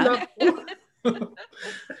 Yeah.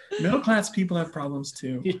 Middle class people have problems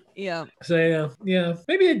too. Yeah. so yeah,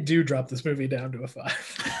 maybe I do drop this movie down to a 5.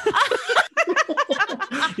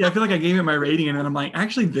 Yeah, I feel like I gave it my rating and then I'm like,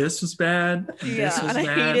 actually, this was bad. Yeah, This was and I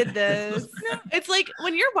bad. hated this. No, it's like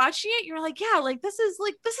when you're watching it, you're like, yeah, like this is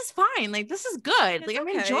fine. Like this is good. It's Like I'm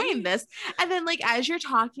okay. enjoying this. And then like as you're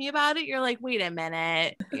talking about it, you're like, wait a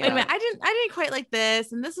minute. Wait a minute. I didn't quite like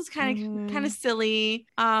this. And this is kind of silly.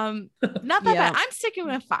 Not that Yeah. bad. I'm sticking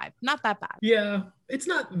with 5. Not that bad. Yeah, it's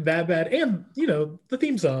not that bad. And, you know, the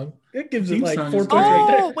theme song, it gives it Theme like song 4 is points great.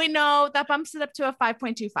 right Oh, wait, no, that bumps it up to a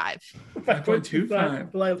 5.25. there. 5.25.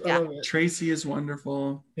 I Yeah. love it. Tracy is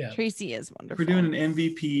wonderful. Yeah. Tracy is If wonderful. we're doing an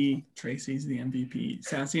MVP, Tracy's the MVP.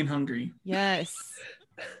 Sassy and hungry. Yes.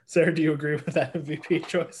 Sarah, do you agree with that MVP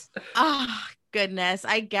choice? Oh, goodness.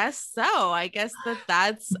 I guess so. I guess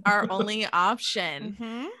that's our only option.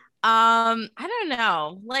 Mhm. I don't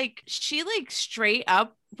know. Like she like straight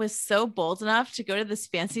up was so bold enough to go to this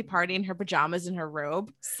fancy party in her pajamas and her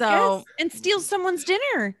robe. So Yes, and steal someone's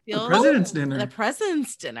dinner. feels- president's dinner. The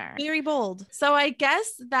president's dinner. Very bold. So I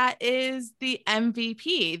guess that is the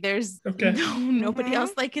MVP. There's Okay. nobody Mhm.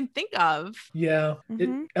 else I can think of. Yeah.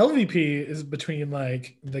 Mhm. LVP is between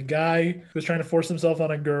like the guy who's trying to force himself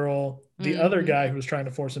on a girl, the other Mhm. guy who was trying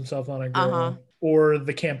to force himself on a girl, Uh-huh. or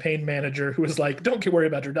the campaign manager who was like, don't worry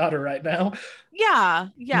about your daughter right now. Yeah.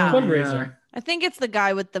 Yeah. Fundraiser. I think it's the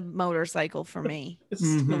guy with the motorcycle for me. It's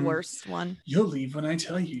Mhm. The worst one. You'll leave when I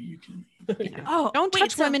tell you you can leave. Yeah. Oh, Don't wait,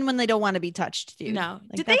 touch so- women when they don't want to be touched, dude. No.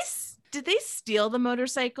 Like, Did they steal the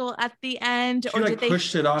motorcycle at the end, She like did they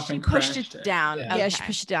pushed it off she and pushed crashed it it. down? Yeah. Yeah, she Okay.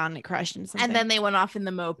 pushed it down and it crashed into something. And then they went off in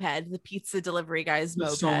the moped, the pizza delivery guy's The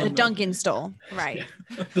moped. stolen the moped. Duncan stole. Right.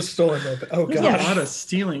 the stolen moped. Oh, There's gosh. a lot of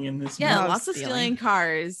stealing in this Yeah, Love lots of stealing. stealing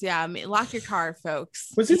cars. Yeah, lock your car,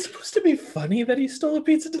 folks. Was it supposed to be funny that he stole a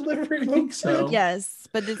pizza delivery I think moped? so. Yes,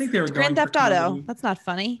 but it's think they were Grand going for Theft Auto. comedy. That's not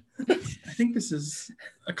funny. I think this is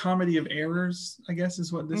a comedy of errors, I guess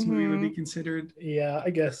is what this movie would be Mhm. considered. Yeah,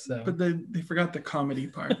 I guess so. But they forgot the comedy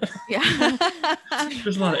part. Yeah.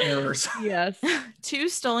 There's a lot of errors. Yes. 2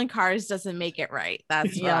 stolen cars doesn't make it right.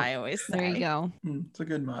 That's Yeah. what I always say. There you go. It's a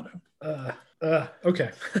good motto.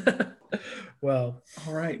 Okay. Well,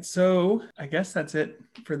 All right. So I guess that's it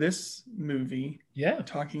for this movie, yeah.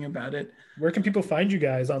 talking about it. Where can people find you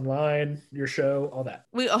guys online, your show, all that?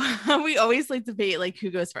 We always like to debate like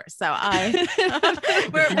who goes first. So I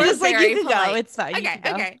We're just like, very you can go. polite. It's fine. You Okay,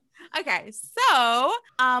 can go. okay. So,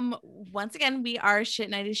 once again, we are Shit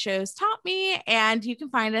 90s Shows Taught Me, and you can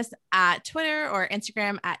find us at Twitter or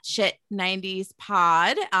Instagram at Shit 90s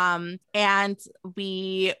Pod. And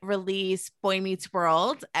we release Boy Meets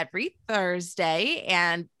World every Thursday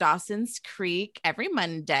and Dawson's Creek every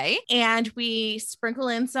Monday, and we sprinkle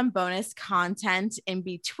in some bonus content in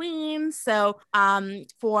between. So,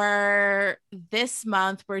 for this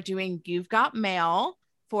month, we're doing You've Got Mail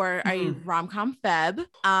for a rom-com feb.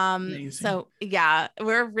 Amazing. So yeah,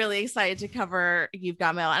 we're really excited to cover You've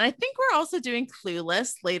Got Mail. And I think we're also doing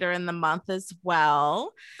Clueless later in the month as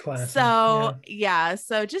well. Classic. So yeah,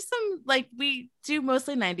 so just some like we do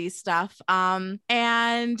mostly 90s stuff.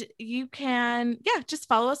 And you can just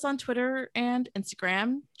follow us on Twitter and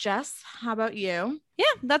Instagram. Jess, how about you? Yeah,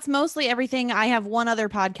 that's mostly everything. I have one other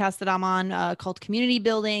podcast that I'm on called Community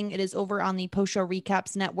Building. It is over on the Post Show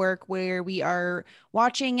Recaps Network, where we are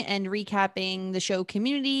watching and recapping the show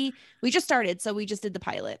Community. We just started, so we just did the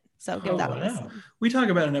pilot. So give Oh, that a wow. listen. We talk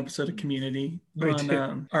about an episode of Community We do.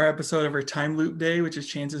 on our episode of our Time Loop Day, which is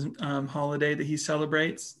Chance's holiday that he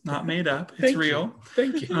celebrates. Not made up. It's Thank you. real.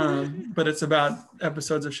 Thank you. But it's about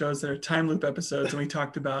episodes of shows that are time loop episodes. And we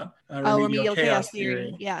talked about Remedial Chaos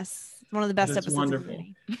Theory. Yes. One of the best That's episodes. wonderful.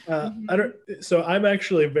 Of I don't. So I'm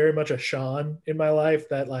actually very much a Sean in my life.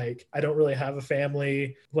 That like I don't really have a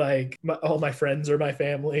family. Like all my friends are my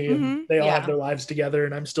family, and Mhm. they all Yeah. have their lives together,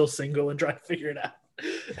 and I'm still single and trying to figure it out.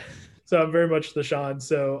 So I'm very much the Sean.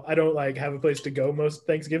 So I don't like have a place to go most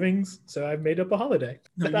Thanksgivings. So I've made up a holiday.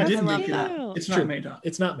 No, But you that's- did love make it that. up. It's True. not made up.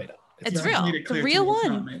 It's not made up. It's not- real. made it clear The to real me it's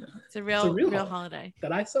not one. made up. It's a real real holiday.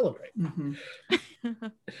 That I celebrate. Mhm.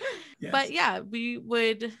 Yes. But yeah, we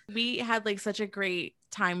had like such a great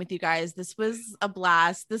time with you guys. This was a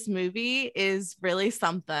blast. This movie is really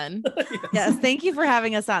something. Yes. Thank you for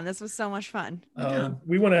having us on. This was so much fun. Yeah.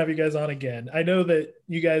 We want to have you guys on again. I know that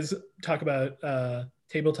you guys talk about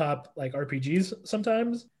tabletop like RPGs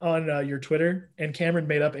sometimes on your Twitter, and Cameron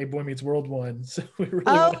made up a Boy Meets World one. So we really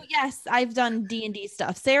Oh wanna- yes, I've done D&D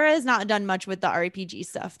stuff. Sarah has not done much with the RPG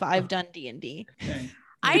stuff, but I've done D&D. Okay.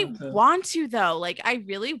 I So- want to though. Like I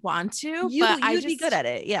really want to, but I You'd just be good at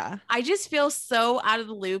it. Yeah. I just feel so out of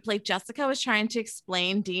the loop. Like Jessica was trying to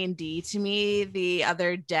explain D&D to me the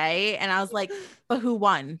other day, and I was like, but who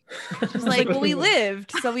won? It's like, well, we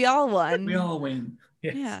lived, so we all won. We all win.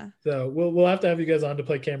 Yes. Yeah. So we'll have to have you guys on to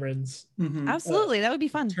play Cameron's. Mhm. Absolutely. That would be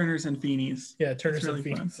fun. Turners and Feenies. Yeah, Turner's really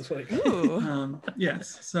and fun. Phoenix. That's what I call it. Ooh.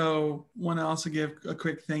 Yes. So want to also give a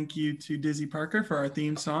quick thank you to Dizzy Parker for our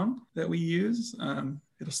theme song that we use.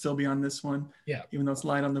 It'll still be on this one. Yeah. Even though it's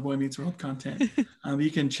light on the Boy Meets World content.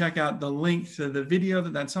 You can check out the link to the video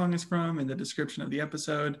that song is from in the description of the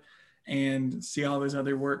episode and see all his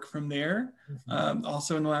other work from there.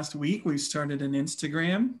 Also in the last week, we've started an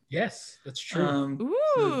Instagram. Yes, that's true.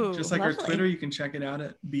 So Ooh. just like our lovely. Twitter, you can check it out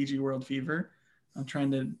at BG World Fever. I'm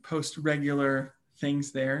trying to post regular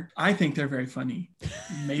things there. I think they're very funny.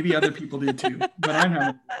 Maybe other people do too, but I'm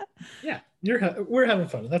having. Yeah, we're having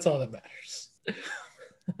fun. That's all that matters.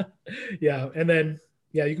 Yeah, and then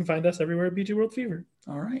you can find us everywhere at BG World Fever.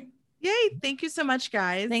 All right. Yay. Thank you so much,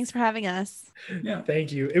 guys. Thanks for having us. Yeah.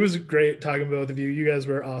 Thank you. It was great talking to both of you. You guys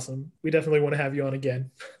were awesome. We definitely want to have you on again.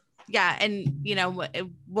 Yeah. And,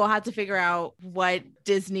 we'll have to figure out what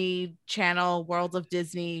Disney Channel, World of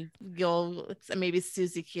Disney, maybe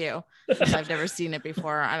Susie Q. Since I've never seen it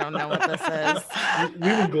before. I don't know what this is. We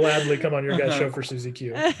will gladly come on your guys' show for Susie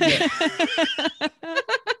Q.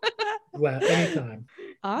 Glad anytime.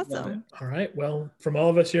 Awesome. All right. Well, from all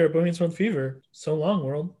of us here at Boy Meets World Fever, so long,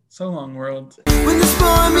 world. So long, world. When this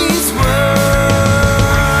boy